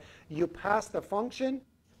is that you pass the function,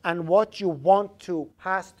 and what you want to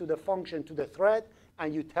pass to the function to the thread,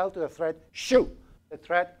 and you tell to the thread, shoot, the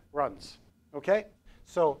thread runs, okay?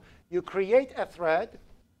 So you create a thread.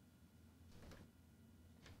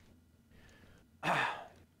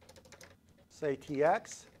 Say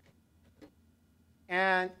tx.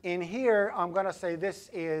 And in here, I'm going to say this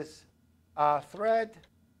is a thread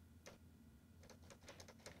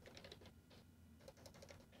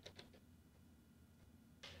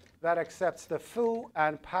that accepts the foo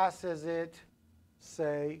and passes it,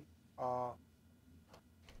 say, the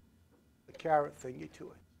caret thingy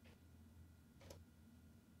to it.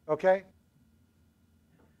 OK?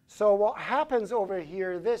 So what happens over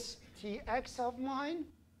here, this tx of mine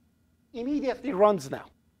immediately runs now.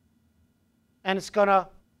 And it's going to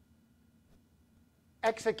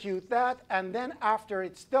execute that. And then after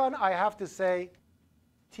it's done, I have to say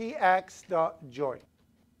tx.join.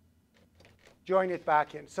 Join it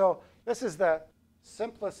back in. So this is the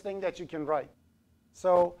simplest thing that you can write.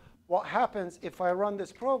 So what happens if I run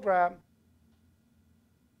this program?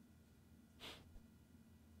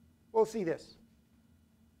 We'll see this,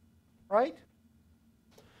 right?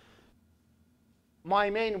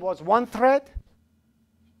 My main was one thread.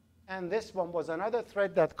 And this one was another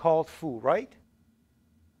thread that called foo, right?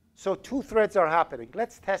 So two threads are happening.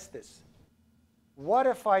 Let's test this. What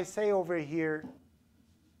if I say over here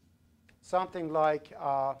something like,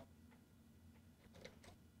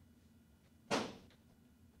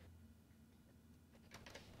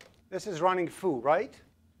 this is running foo, right?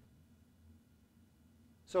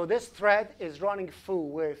 So this thread is running foo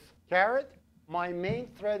with caret. My main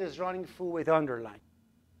thread is running foo with underline,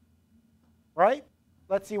 right?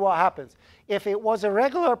 Let's see what happens. If it was a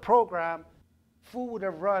regular program, foo would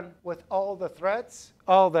have run with all the threads,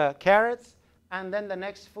 all the carets, and then the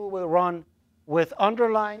next foo will run with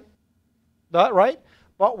underline, right?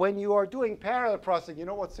 But when you are doing parallel processing, you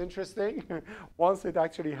know what's interesting? Once it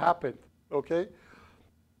actually happened, okay?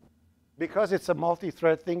 Because it's a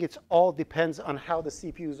multi-thread thing, it all depends on how the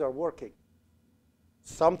CPUs are working.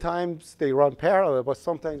 Sometimes they run parallel, but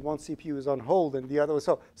sometimes one CPU is on hold and the other was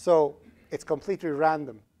so it's completely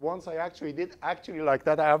random. Once I actually did like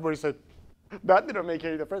that, everybody said, that didn't make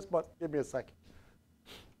any difference, but give me a second.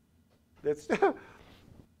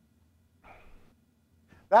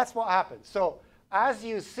 That's what happens. So as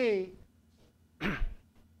you see,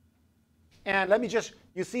 and let me just,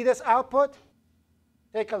 you see this output?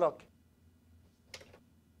 Take a look.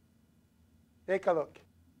 Take a look.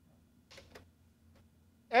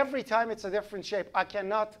 Every time it's a different shape. I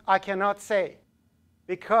cannot say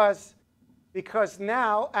because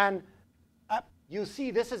now, and you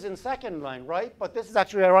see this is in second line, right? But this is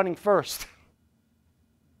actually running first.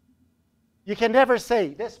 You can never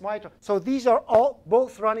say this might. So these are all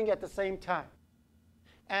both running at the same time.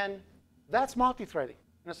 And that's multi-threading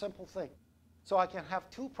in a simple thing. So I can have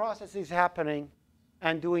two processes happening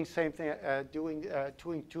and doing same thing, doing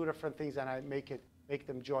two different things, and I make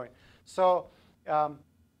them join. So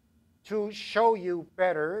to show you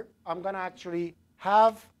better, I'm going to actually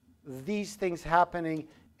have these things happening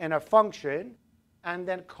in a function and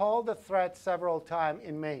then call the thread several times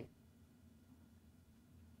in main.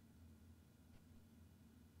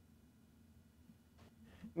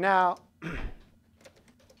 Now,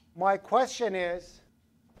 my question is,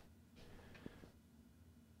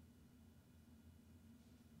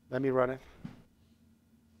 let me run it.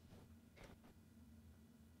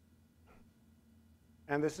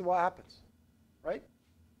 And this is what happens, right?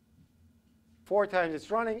 4 times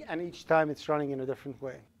it's running, and each time it's running in a different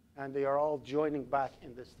way. And they are all joining back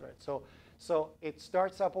in this thread. So it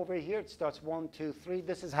starts up over here. It starts 1, 2, 3.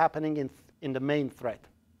 This is happening in the main thread.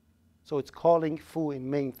 So it's calling foo in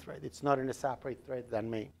main thread. It's not in a separate thread than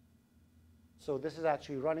main. So this is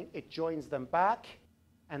actually running. It joins them back,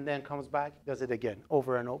 and then comes back, does it again,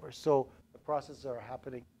 over and over. So the processes are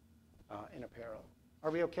happening in a parallel.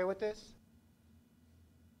 Are we OK with this?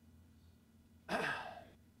 Is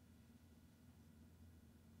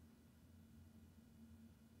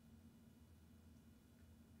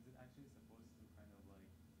it actually supposed to kind of like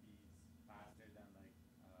be faster than like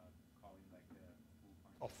calling like the full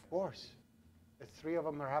function? Of course. The 3 of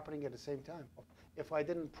them are happening at the same time. If I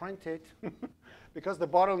didn't print it, because the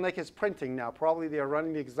bottleneck is printing now, probably they are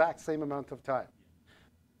running the exact same amount of time.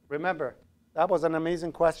 Remember, that was an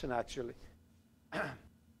amazing question, actually.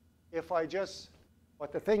 If I just,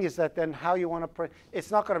 but the thing is that then how you want to print,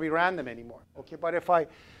 it's not going to be random anymore. Okay, but if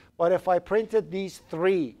I printed these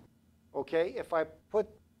 3, okay, if I put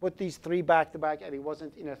these 3 back to back and it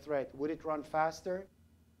wasn't in a thread, would it run faster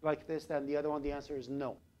like this than the other one? The answer is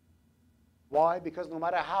no. Why? Because no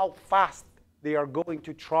matter how fast they are going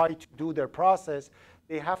to try to do their process,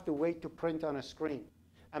 they have to wait to print on a screen.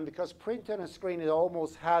 And because print on a screen, it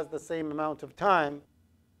almost has the same amount of time,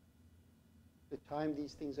 the time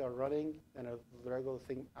these things are running and a regular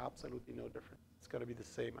thing, absolutely no different. It's going to be the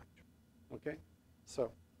same, actually. OK?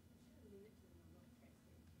 So.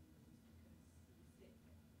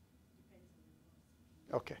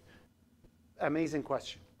 OK. Amazing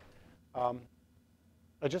question.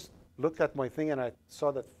 I just looked at my thing, and I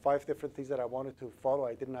saw that 5 different things that I wanted to follow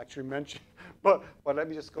I didn't actually mention. but let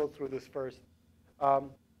me just go through this first.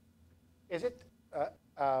 Is it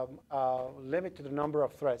limit to the number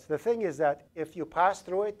of threads? The thing is that if you pass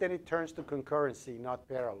through it, then it turns to concurrency, not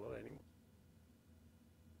parallel anymore.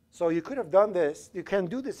 So you could have done this. You can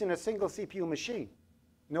do this in a single CPU machine,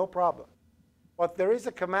 no problem. But there is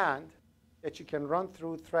a command that you can run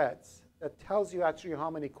through threads that tells you actually how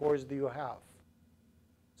many cores do you have.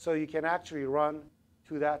 So you can actually run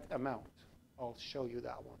to that amount. I'll show you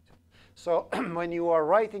that one too. So when you are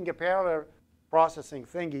writing a parallel processing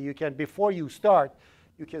thingy, you can, before you start,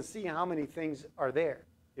 you can see how many things are there.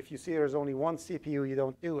 If you see there's only 1 CPU, you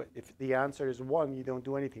don't do it. If the answer is 1, you don't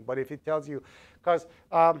do anything. But if it tells you, because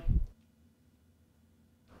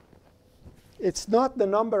it's not the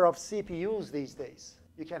number of CPUs these days.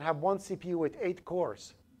 You can have 1 CPU with 8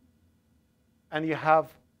 cores. And you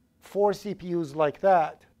have 4 CPUs like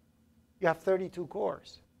that. You have 32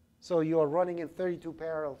 cores. So you are running in 32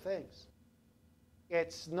 parallel things.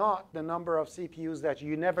 It's not the number of CPUs that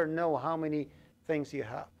you never know how many things you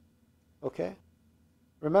have. OK?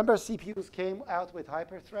 Remember, CPUs came out with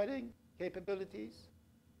hyper-threading capabilities?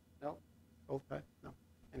 No? OK? No.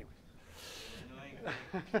 Anyway.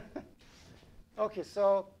 OK,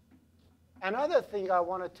 so another thing I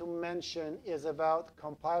wanted to mention is about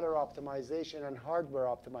compiler optimization and hardware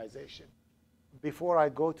optimization before I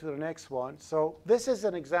go to the next one. So this is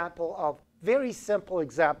an example of, very simple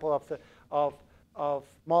example of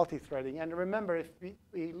multi-threading. And remember, if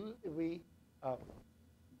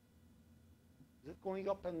Is it going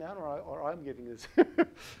up and down, or I'm getting this?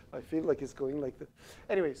 I feel like it's going like this.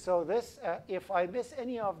 Anyway, so this, if I miss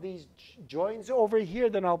any of these joins over here,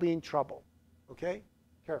 then I'll be in trouble. Okay?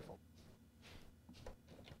 Careful.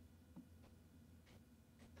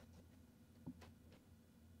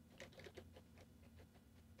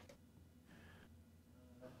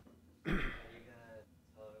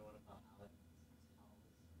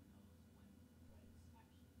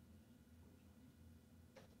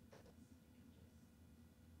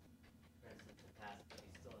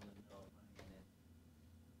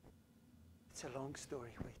 It's a long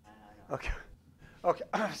story. Wait. Okay. Okay.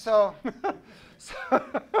 So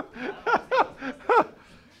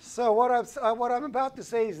what I'm about to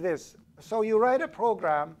say is this. So you write a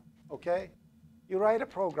program, okay? You write a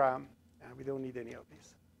program, and we don't need any of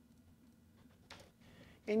these.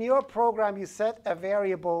 In your program, you set a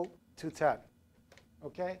variable to 10,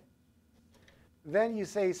 okay? Then you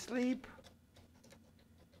say sleep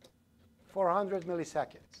for 100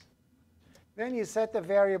 milliseconds. Then you set the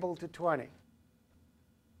variable to 20.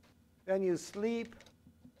 Then you sleep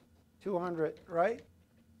 200, right?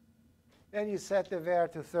 Then you set the var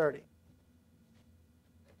to 30.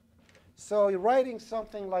 So you're writing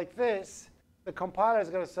something like this, the compiler is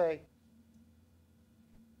going to say,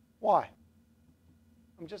 why?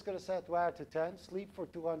 I'm just going to set var to 10, sleep for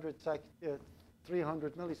 300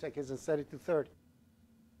 milliseconds, and set it to 30.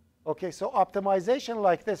 Okay, so optimization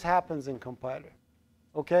like this happens in compiler.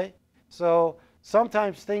 Okay, so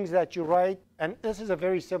sometimes things that you write, and this is a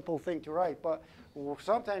very simple thing to write, but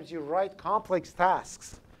sometimes you write complex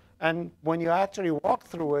tasks. And when you actually walk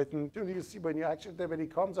through it, and you see when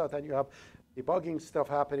it comes out and you have debugging stuff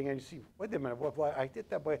happening, and you see, wait a minute, why I did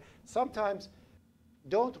that way. Sometimes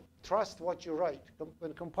don't trust what you write.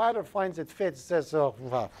 When compiler finds it fits, it says, oh,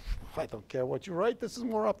 well, I don't care what you write. This is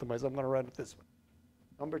more optimized. I'm going to run it this way.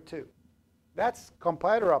 Number 2. That's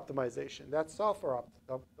compiler optimization. That's software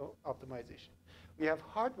optimization. We have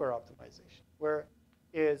hardware optimization, where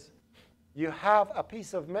you have a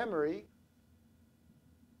piece of memory,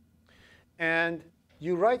 and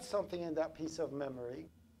you write something in that piece of memory,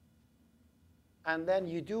 and then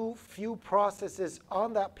you do few processes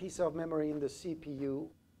on that piece of memory in the CPU,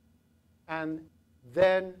 and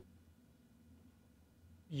then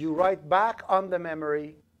you write back on the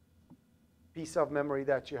memory, piece of memory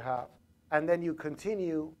that you have. And then you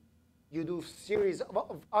continue, you do series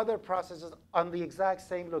of other processes on the exact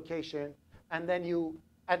same location, and then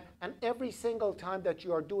and every single time that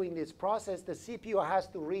you are doing this process, the CPU has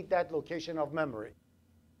to read that location of memory.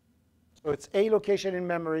 So it's a location in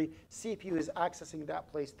memory, CPU is accessing that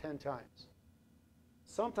place 10 times.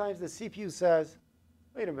 Sometimes the CPU says,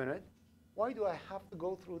 wait a minute, why do I have to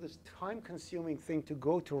go through this time-consuming thing to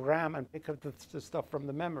go to RAM and pick up the stuff from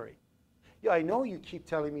the memory? Yeah, I know you keep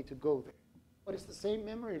telling me to go there, but it's the same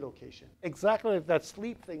memory location. Exactly like that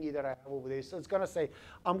sleep thingy that I have over there. So it's going to say,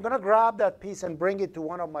 I'm going to grab that piece and bring it to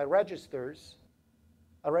one of my registers.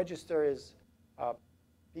 A register is a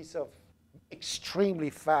piece of extremely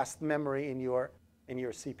fast memory in your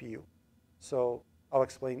CPU. So I'll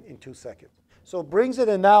explain in 2 seconds. So brings it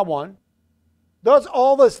in that one, does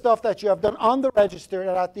all the stuff that you have done on the register,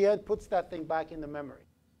 and at the end puts that thing back in the memory.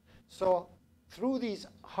 So through these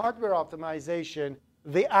hardware optimization,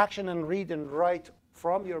 the action and read and write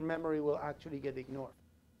from your memory will actually get ignored.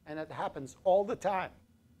 And it happens all the time.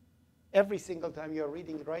 Every single time you're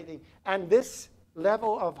reading and writing. And this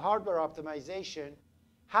level of hardware optimization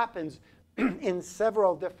happens in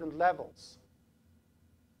several different levels.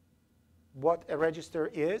 What a register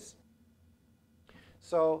is.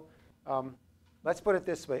 So let's put it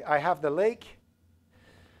this way. I have the lake.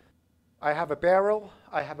 I have a barrel.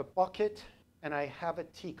 I have a bucket. And I have a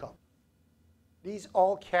teacup. These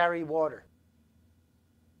all carry water.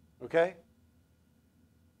 Okay?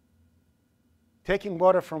 Taking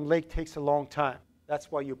water from lake takes a long time.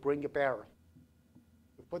 That's why you bring a barrel.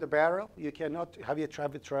 You put a barrel, you cannot, have you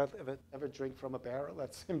ever drink from a barrel?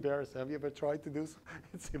 That's embarrassing. Have you ever tried to do so?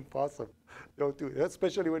 It's impossible. Don't do it,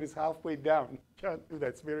 especially when it's halfway down. You can't do that,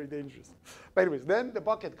 it's very dangerous. But anyways, then the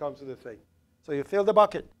bucket comes to the thing. So you fill the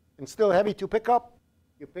bucket, and still heavy to pick up,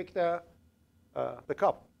 you pick the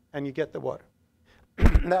cup, and you get the water.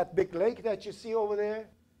 That big lake that you see over there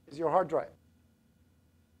is your hard drive.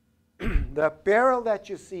 The barrel that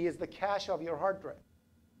you see is the cache of your hard drive.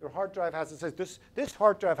 Your hard drive has, it says, this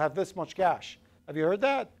hard drive has this much cache. Have you heard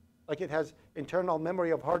that? Like it has internal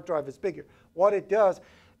memory of hard drive is bigger. What it does,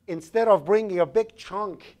 instead of bringing a big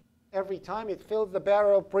chunk every time, it fills the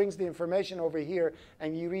barrel, brings the information over here,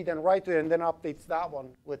 and you read and write it, and then updates that one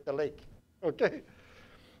with the lake. Okay?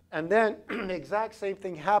 And then the exact same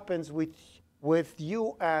thing happens with with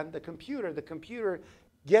you and the computer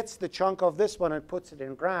gets the chunk of this one and puts it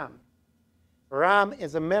in RAM. RAM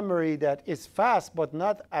is a memory that is fast, but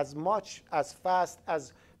not as much as fast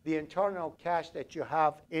as the internal cache that you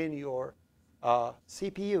have in your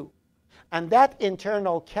CPU. And that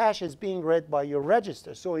internal cache is being read by your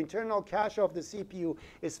register. So internal cache of the CPU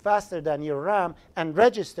is faster than your RAM, and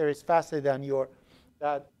register is faster than your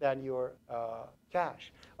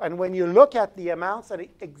cache. And when you look at the amounts, that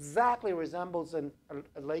it exactly resembles a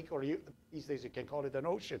lake, or these days you can call it an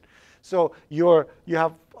ocean. So you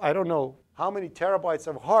have, I don't know how many terabytes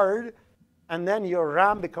of hard, and then your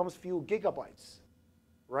RAM becomes few gigabytes,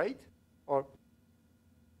 right?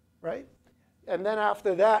 Right? And then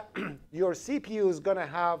after that, your CPU is going to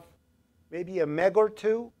have maybe a meg or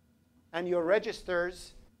two, and your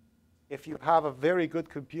registers, if you have a very good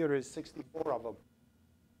computer, is 64 of them.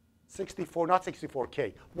 64, not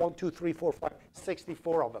 64K. 1, 2, 3, 4, 5,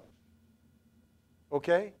 64 of them.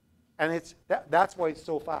 Okay? And that's why it's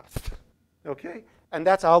so fast. Okay? And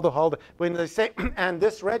that's all the when they say, and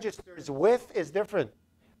this register's width is different.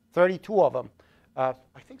 32 of them. I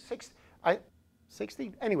think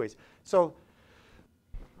 16. Anyways, so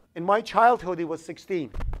in my childhood, it was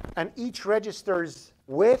 16. And each register's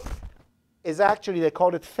width is actually, they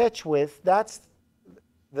call it fetch width. That's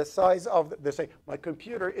the size of, they say, my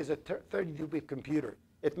computer is a 32-bit computer.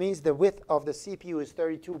 It means the width of the CPU is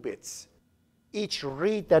 32 bits. Each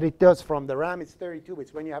read that it does from the RAM is 32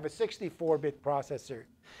 bits. When you have a 64-bit processor,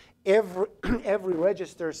 every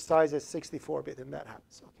register size is 64-bit, and that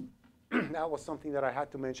happens. Okay. That was something that I had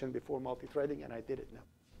to mention before multi-threading, and I did it now.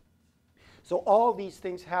 So all these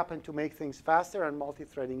things happen to make things faster, and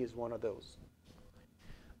multi-threading is one of those.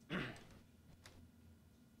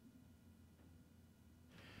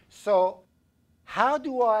 So how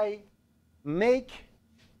do I make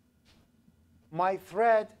my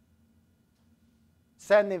thread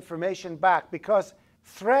send information back? Because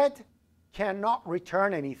thread cannot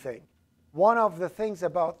return anything. One of the things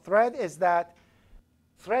about thread is that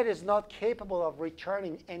thread is not capable of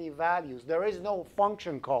returning any values. There is no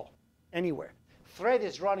function call anywhere. Thread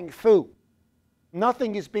is running through.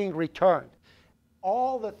 Nothing is being returned.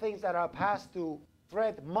 All the things that are passed to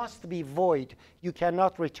thread must be void. You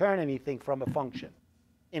cannot return anything from a function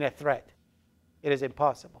in a thread. It is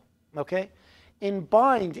impossible. Okay? In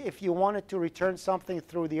bind, if you wanted to return something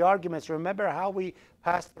through the arguments, remember how we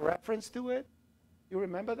passed the reference to it? You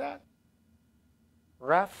remember that?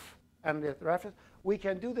 Ref and the reference. We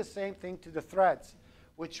can do the same thing to the threads,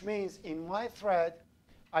 which means in my thread,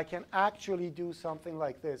 I can actually do something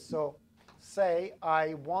like this. So say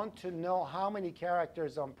I want to know how many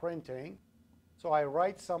characters I'm printing. So I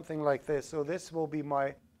write something like this. So this will be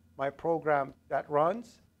my program that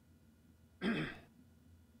runs.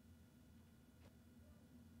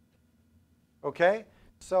 Okay?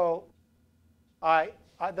 So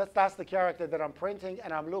that's the character that I'm printing,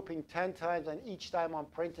 and I'm looping 10 times, and each time I'm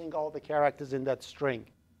printing all the characters in that string.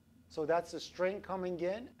 So that's a string coming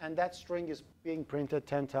in, and that string is being printed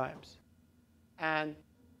 10 times. And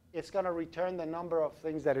it's going to return the number of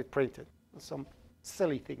things that it printed, some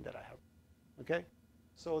silly thing that I have. Okay?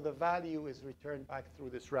 So the value is returned back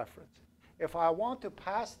through this reference. If I want to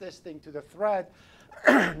pass this thing to the thread,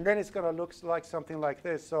 then it's going to look like something like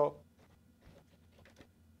this. So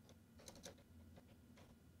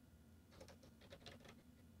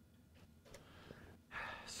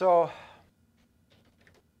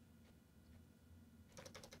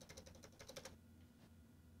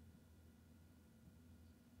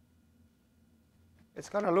it's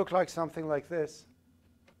going to look like something like this.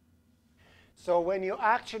 So when you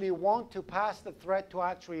actually want to pass the thread to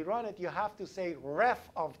actually run it, you have to say ref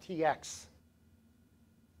of tx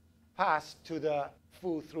passed to the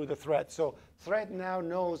foo through the thread. So thread now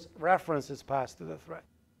knows reference is passed to the thread.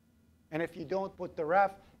 And if you don't put the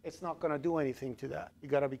ref, it's not going to do anything to that. You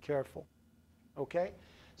got to be careful. Okay?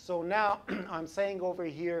 So now I'm saying over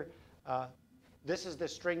here, this is the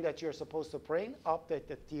string that you're supposed to print. Update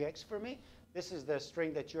the tx for me. This is the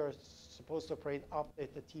string that you're supposed to print.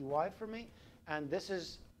 Update the ty for me. And this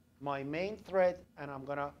is my main thread, and I'm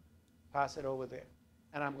going to pass it over there.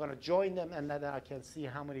 And I'm going to join them, and then I can see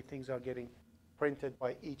how many things are getting printed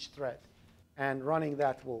by each thread. And running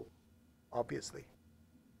that will obviously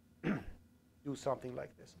do something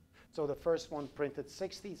like this. So the first one printed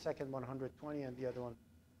 60, second 120, and the other one,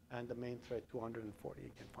 and the main thread 240.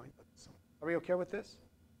 You can find that. So are we okay with this?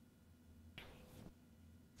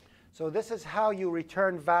 So this is how you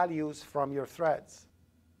return values from your threads.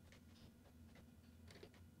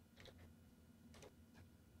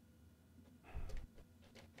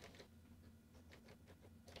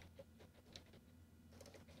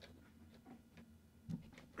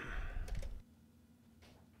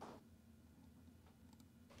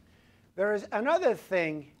 There is another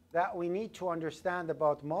thing that we need to understand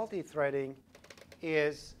about multi-threading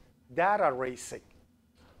is data racing.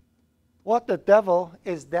 What the devil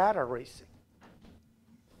is data racing?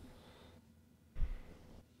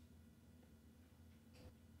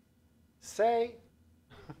 Say,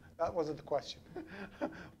 that wasn't the question.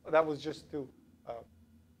 That was just to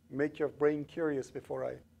make your brain curious before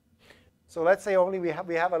I. So let's say we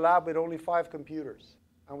have a lab with only 5 computers,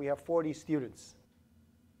 and we have 40 students,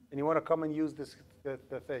 and you want to come and use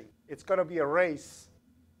the thing. It's going to be a race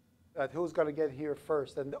that who's going to get here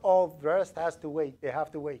first, and all the rest has to wait. They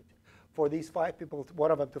have to wait for these 5 people,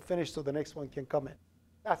 one of them, to finish so the next one can come in.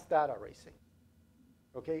 That's data racing.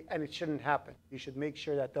 Okay, and it shouldn't happen. You should make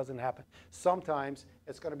sure that doesn't happen. Sometimes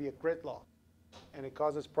it's going to be a gridlock, and it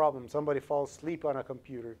causes problems. Somebody falls asleep on a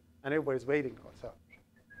computer, and everybody's waiting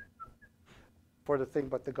for the thing,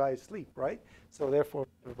 but the guy is asleep, right? So therefore,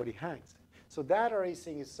 everybody hangs. So data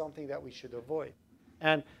racing is something that we should avoid.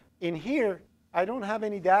 And in here, I don't have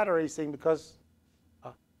any data racing because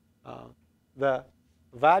the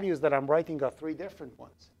values that I'm writing are 3 different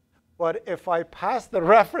ones. But if I pass the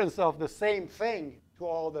reference of the same thing to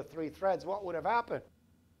all the 3 threads, what would have happened?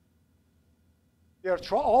 They're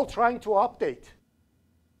all trying to update.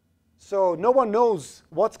 So no one knows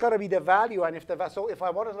what's going to be the value. And so if I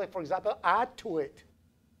wanted to, like, for example, add to it,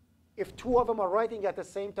 if 2 of them are writing at the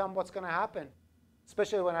same time, what's going to happen?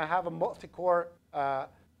 Especially when I have a multi-core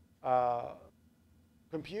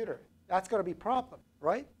computer. That's going to be a problem,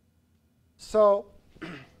 right? So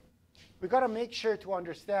we've got to make sure to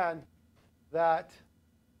understand that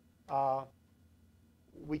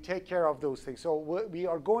we take care of those things. So we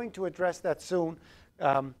are going to address that soon.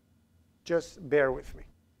 Just bear with me.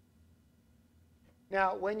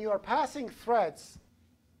 Now, when you are passing threads,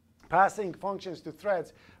 passing functions to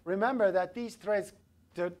threads, remember that these threads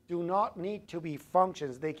do not need to be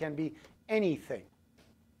functions. They can be anything,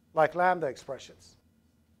 like lambda expressions.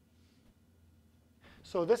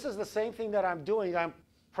 So this is the same thing that I'm doing. I'm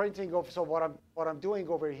printing over. So what I'm doing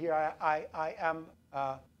over here, I am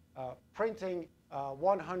printing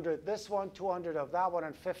 100 this one, 200 of that one,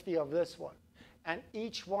 and 50 of this one. And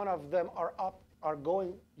each one of them are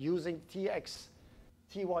going using tx,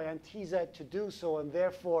 ty, and tz to do so. And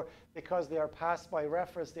therefore, because they are passed by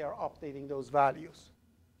reference, they are updating those values.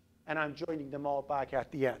 And I'm joining them all back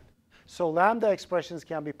at the end. So lambda expressions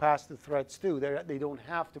can be passed to threads too. They don't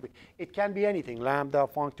have to be. It can be anything, lambda,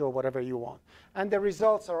 functor, whatever you want. And the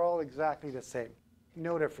results are all exactly the same.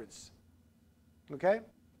 No difference. OK?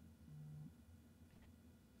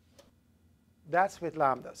 That's with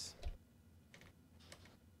lambdas.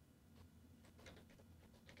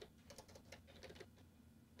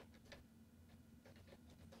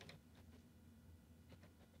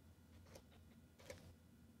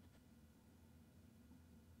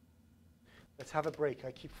 Let's have a break.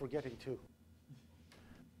 I keep forgetting too.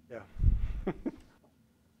 Yeah.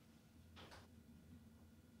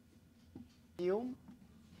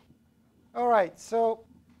 All right, so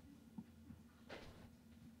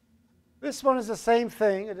this one is the same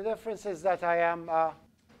thing. The difference is that I am,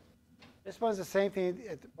 this one's the same thing,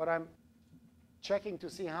 but I'm checking to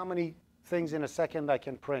see how many things in a second I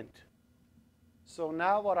can print. So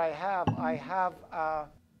now what I have a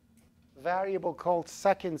variable called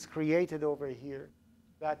seconds created over here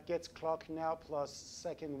that gets clock now plus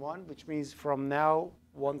second 1, which means from now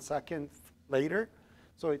 1 second later.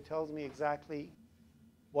 So it tells me exactly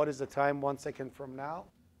what is the time 1 second from now.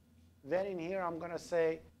 Then in here, I'm going to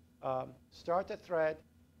say start a thread,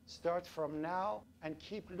 start from now, and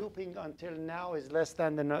keep looping until now is less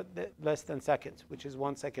than seconds, which is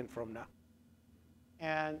 1 second from now.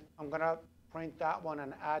 And I'm going to print that one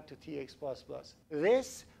and add to tx++.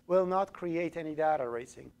 This will not create any data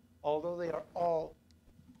racing, although they are all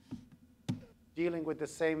dealing with the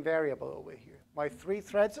same variable over here. My 3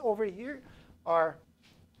 threads over here are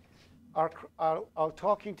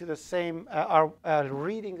talking to the same, are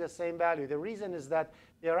reading the same value. The reason is that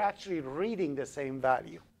they are actually reading the same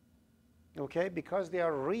value. Okay, because they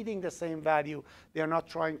are reading the same value, they are not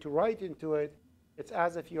trying to write into it. It's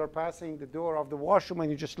as if you're passing the door of the washroom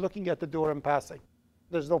and you're just looking at the door and passing.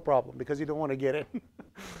 There's no problem because you don't want to get in.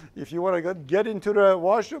 If you want to get into the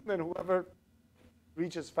washroom, then whoever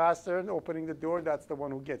reaches faster and opening the door, that's the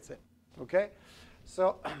one who gets it. Okay?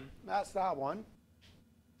 So that's that one.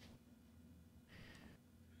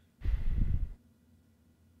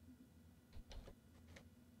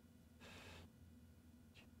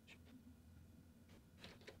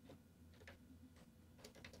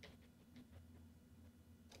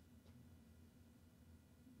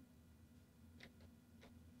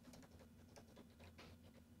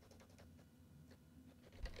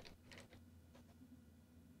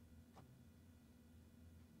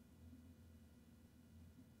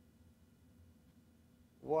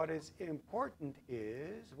 what is important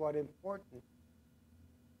is, what's important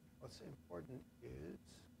is,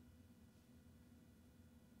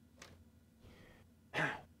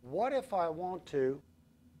 what if I want to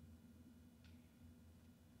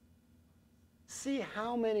see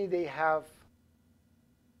how many they have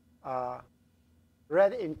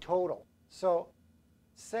read in total? So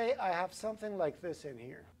say I have something like this in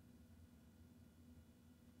here.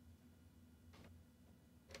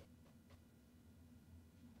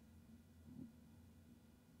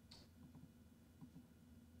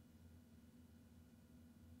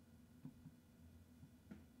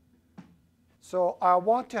 So I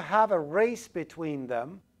want to have a race between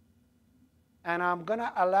them, and I'm going to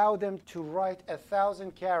allow them to write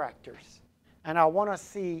 1,000 characters. And I want to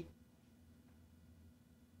see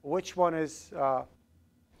which one is,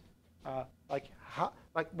 like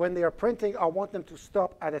when they are printing, I want them to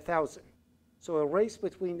stop at 1,000. So a race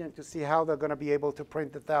between them to see how they're going to be able to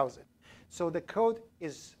print 1,000. So the code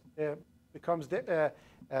is,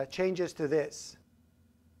 changes to this.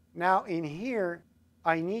 Now in here,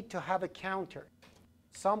 I need to have a counter,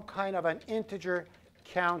 some kind of an integer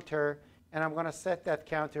counter, and I'm going to set that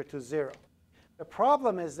counter to 0. The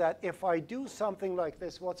problem is that if I do something like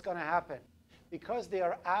this, what's going to happen? Because they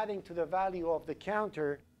are adding to the value of the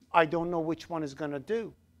counter, I don't know which one is going to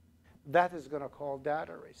do. That is going to cause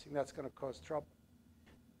data racing. That's going to cause trouble.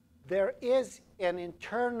 There is an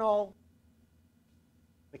internal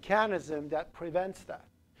mechanism that prevents that.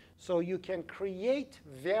 So you can create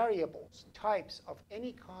variables, types of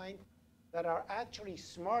any kind that are actually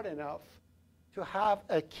smart enough to have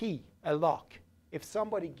a key, a lock. If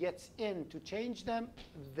somebody gets in to change them,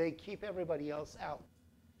 they keep everybody else out.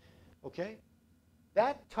 Okay?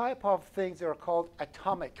 That type of things are called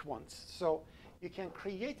atomic ones. So you can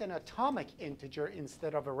create an atomic integer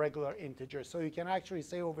instead of a regular integer. So you can actually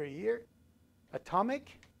say over here,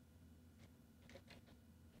 atomic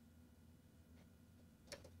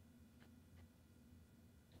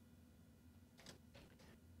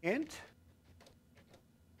int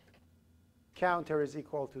counter is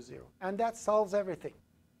equal to 0. And that solves everything.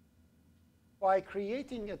 By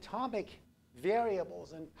creating atomic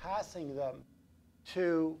variables and passing them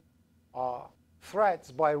to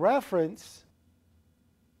threads by reference,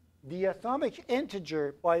 the atomic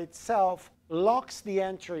integer by itself locks the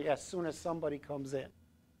entry as soon as somebody comes in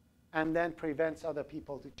and then prevents other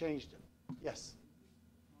people to change them. Yes?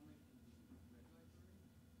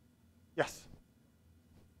 Yes.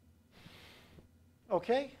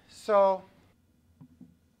 Okay, so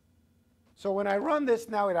when I run this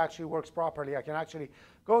now, it actually works properly. I can actually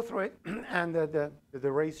go through it, and the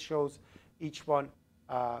race shows each one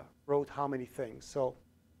wrote how many things. So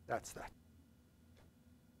that's that.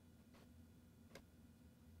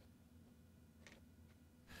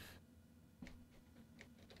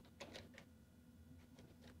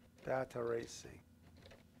 Data racing.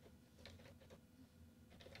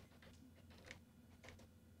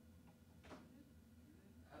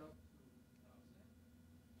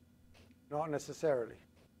 Not necessarily.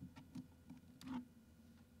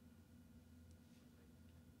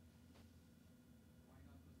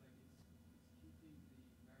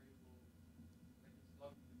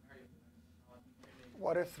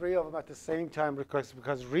 What if 3 of them at the same time,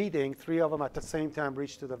 because reading 3 of them at the same time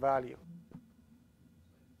reach to the value?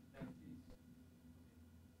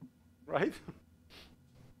 Right?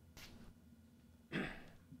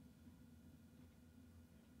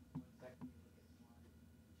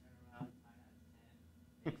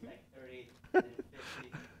 He's like 30, and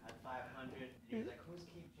 50, at 500, and he's like, who's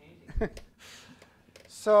keep changing?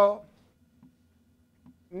 So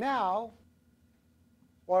now,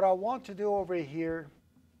 what I want to do over here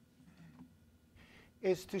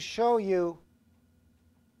is to show you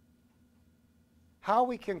how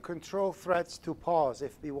we can control threads to pause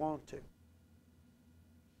if we want to.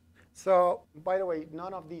 So, by the way,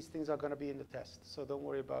 none of these things are going to be in the test, so don't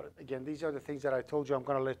worry about it. Again, these are the things that I told you I'm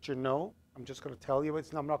going to let you know. I'm just going to tell you.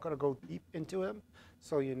 I'm not going to go deep into them.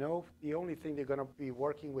 So you know, the only thing they're going to be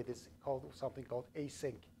working with is something called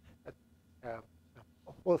async.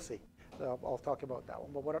 We'll see. I'll talk about that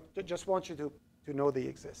one. But what I just want you to know they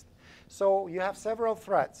exist. So you have several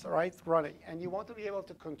threads, right, running. And you want to be able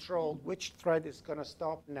to control which thread is going to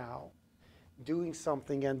stop now doing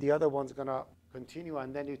something, and the other one's going to continue.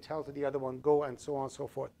 And then you tell to the other one, go, and so on and so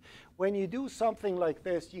forth. When you do something like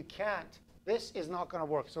this, you can't. This is not going to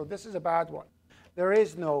work. So this is a bad one. There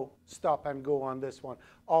is no stop and go on this one.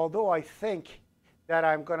 Although I think that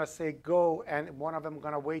I'm going to say go, and one of them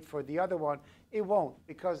going to wait for the other one, it won't,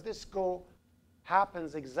 because this go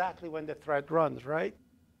happens exactly when the thread runs, right?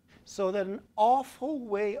 So then an awful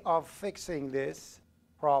way of fixing this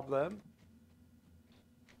problem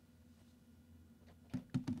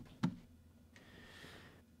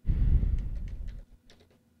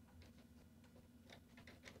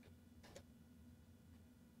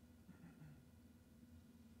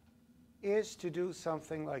is to do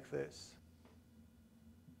something like this.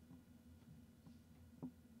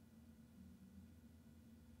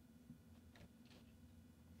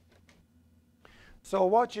 So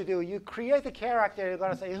what you do, you create a character, you're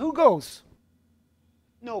going to say, who goes?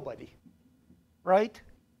 Nobody, right?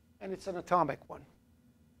 And it's an atomic one,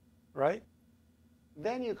 right?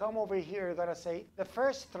 Then you come over here, you're going to say, the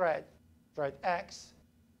first thread, thread X,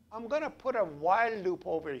 I'm going to put a while loop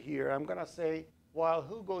over here. I'm going to say, while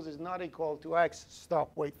who goes is not equal to X,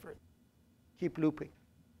 stop, wait for it. Keep looping.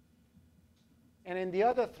 And in the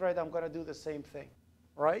other thread, I'm going to do the same thing,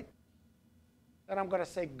 right? Then I'm going to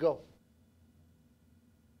say, go.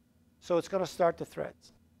 So it's going to start the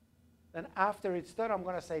threads. Then after it's done, I'm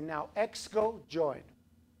going to say, now X go, join.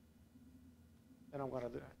 Then I'm going to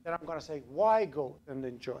do that. Then I'm going to say, Y go, and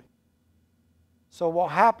then join. So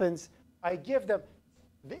what happens, I give them,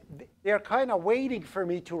 they're kind of waiting for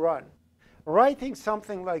me to run. Writing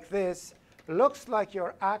something like this looks like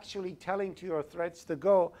you're actually telling to your threads to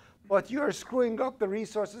go, but you're screwing up the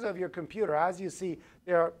resources of your computer. As you see,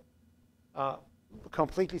 they're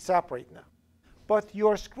completely separate now. But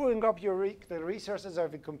you're screwing up the resources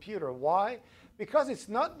of your computer. Why? Because it's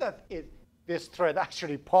not that this thread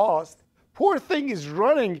actually paused. Poor thing is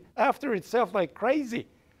running after itself like crazy.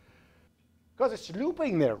 Because it's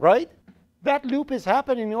looping there, right? That loop is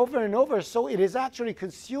happening over and over, so it is actually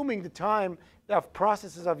consuming the time of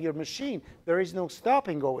processes of your machine. There is no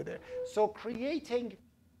stopping over there. So creating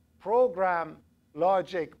program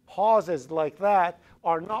logic pauses like that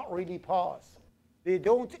are not really pause. They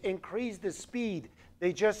don't increase the speed.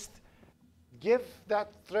 They just give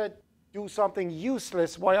that thread do something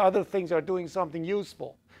useless while other things are doing something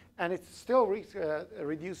useful. And it still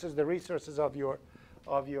reduces the resources of your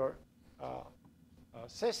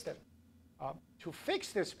system. To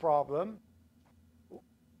fix this problem,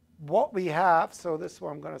 what we have, so this is what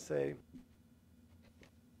I'm going to say.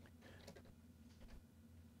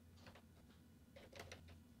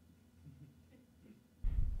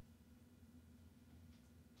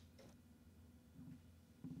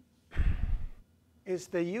 Is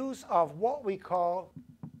the use of what we call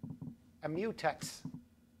a mutex.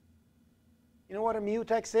 You know what a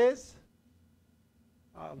mutex is?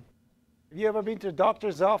 Have you ever been to a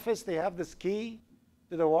doctor's office? They have this key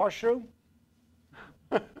to the washroom.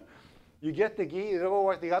 You get the key, you know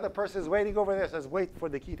what the other person is waiting over there, says, wait for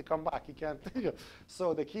the key to come back. You can't.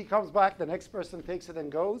 So the key comes back, the next person takes it and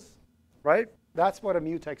goes, right? That's what a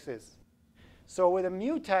mutex is. So with a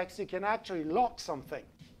mutex, you can actually lock something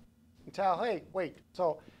and tell, hey, wait.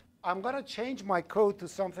 So I'm going to change my code to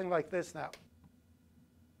something like this now.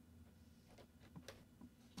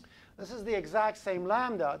 This is the exact same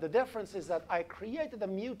lambda. The difference is that I created a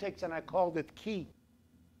mutex and I called it key,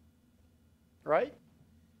 right?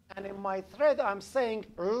 And in my thread, I'm saying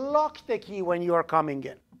lock the key when you are coming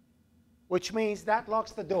in, which means that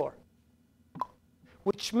locks the door.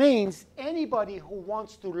 Which means anybody who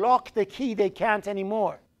wants to lock the key, they can't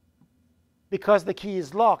anymore. Because the key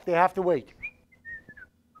is locked, they have to wait.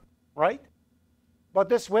 Right? But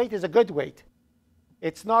this wait is a good wait.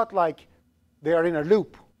 It's not like they are in a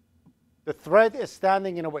loop. The thread is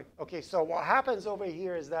standing in a wait. OK, so what happens over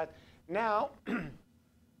here is that now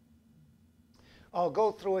I'll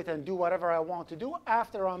go through it and do whatever I want to do.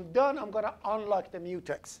 After I'm done, I'm going to unlock the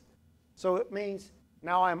mutex. So it means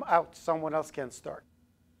now I'm out. Someone else can start.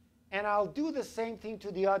 And I'll do the same thing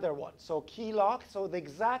to the other one. So key lock, so the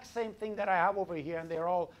exact same thing that I have over here, and they're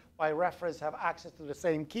all, by reference, have access to the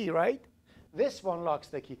same key, right? This one locks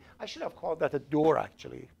the key. I should have called that a door,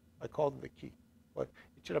 actually. I called it the key. But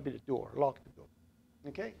it should have been a door, lock the door.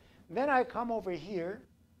 OK? Then I come over here.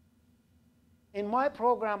 In my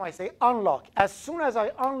program, I say unlock. As soon as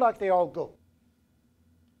I unlock, they all go.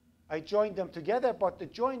 I join them together, but the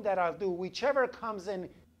join that I'll do, whichever comes in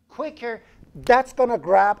quicker, that's going to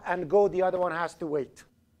grab and go. The other one has to wait.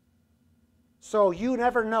 So you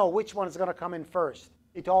never know which one is going to come in first.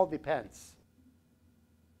 It all depends.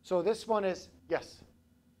 So this one is, yes?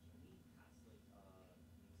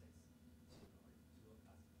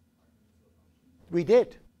 We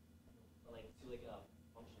did.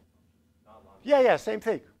 Yeah, same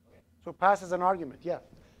thing. Okay. So pass as an argument, yeah.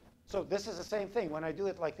 So this is the same thing. When I do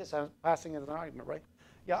it like this, I'm passing as an argument, right?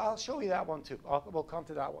 Yeah, I'll show you that one too. We'll come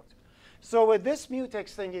to that one too. So with this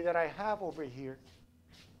mutex thingy that I have over here,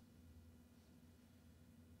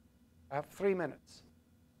 I have 3 minutes.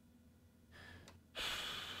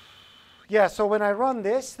 Yeah, so when I run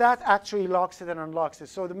this, that actually locks it and unlocks it.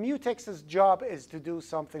 So the Mutex's job is to do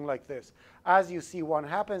something like this. As you see, one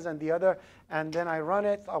happens and the other, and then I run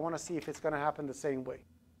it. I want to see if it's going to happen the same way.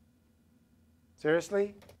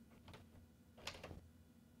 Seriously?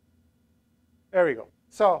 There we go.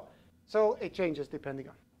 So it changes depending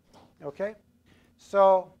on. Okay?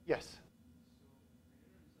 So, yes?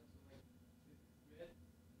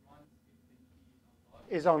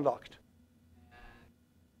 Is unlocked.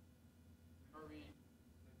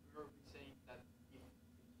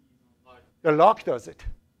 The lock does it.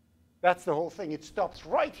 That's the whole thing. It stops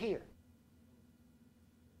right here.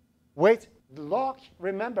 Wait, lock,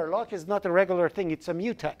 remember, lock is not a regular thing. It's a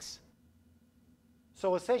mutex.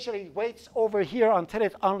 So essentially, it waits over here until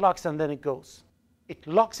it unlocks, and then it goes. It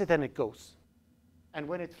locks it, and it goes. And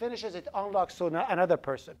when it finishes, it unlocks so another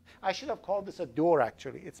person. I should have called this a door,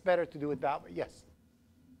 actually. It's better to do it that way. Yes?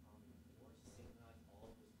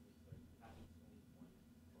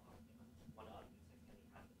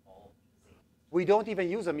 We don't even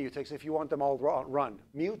use a mutex if you want them all run.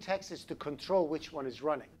 Mutex is to control which one is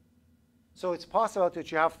running. So it's possible that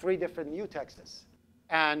you have 3 different mutexes.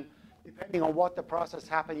 And depending on what the process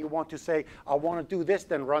happened, you want to say, I want to do this,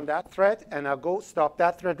 then run that thread, and I'll go stop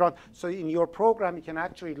that thread, run. So in your program, you can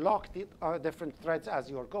actually lock the different threads as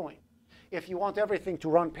you're going. If you want everything to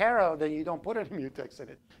run parallel, then you don't put a mutex in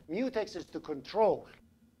it. Mutex is to control,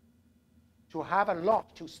 to have a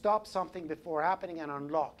lock, to stop something before happening and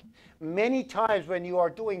unlock. Many times when you are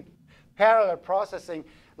doing parallel processing,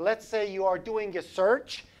 let's say you are doing a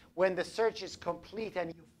search. When the search is complete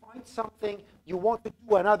and you find something, you want to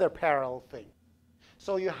do another parallel thing.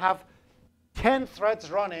 So you have 10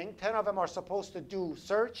 threads running. 10 of them are supposed to do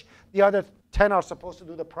search. The other 10 are supposed to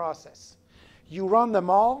do the process. You run them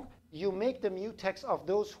all. You make the mutex of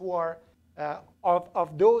those who are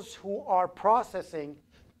processing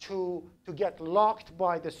to get locked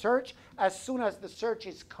by the search. As soon as the search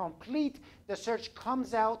is complete, the search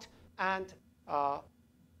comes out and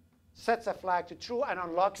sets a flag to true and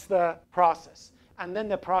unlocks the process. And then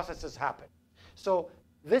the processes happen. So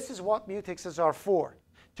this is what mutexes are for,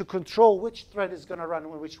 to control which thread is going to run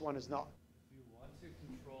and which one is not. If you want to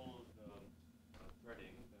control the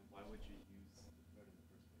threading, then why would you use the thread in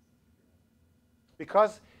the first place?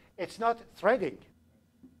 Because it's not threading.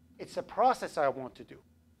 It's a process I want to do.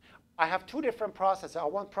 I have 2 different processes. I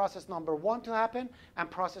want process number 1 to happen and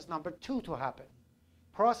process number 2 to happen.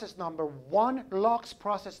 Process number 1 locks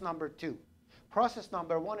process number 2. Process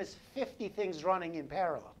number 1 is 50 things running in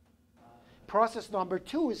parallel. Process number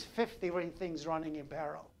 2 is 50 things running in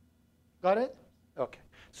parallel. Got it? OK.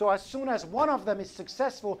 So as soon as one of them is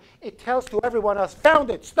successful, it tells to everyone else, found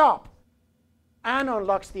it, stop, and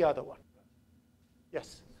unlocks the other one.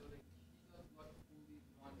 Yes? So the key does not fully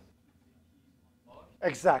once the key unlocked.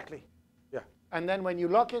 Exactly. Yeah. And then when you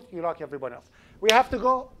lock it, you lock everyone else. We have to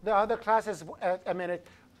go. The other class is a minute.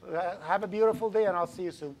 Have a beautiful day, and I'll see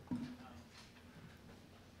you soon.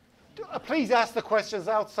 Please ask the questions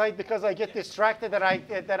outside because I get distracted and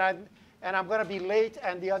I'm going to be late,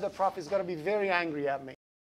 and the other prof is going to be very angry at me.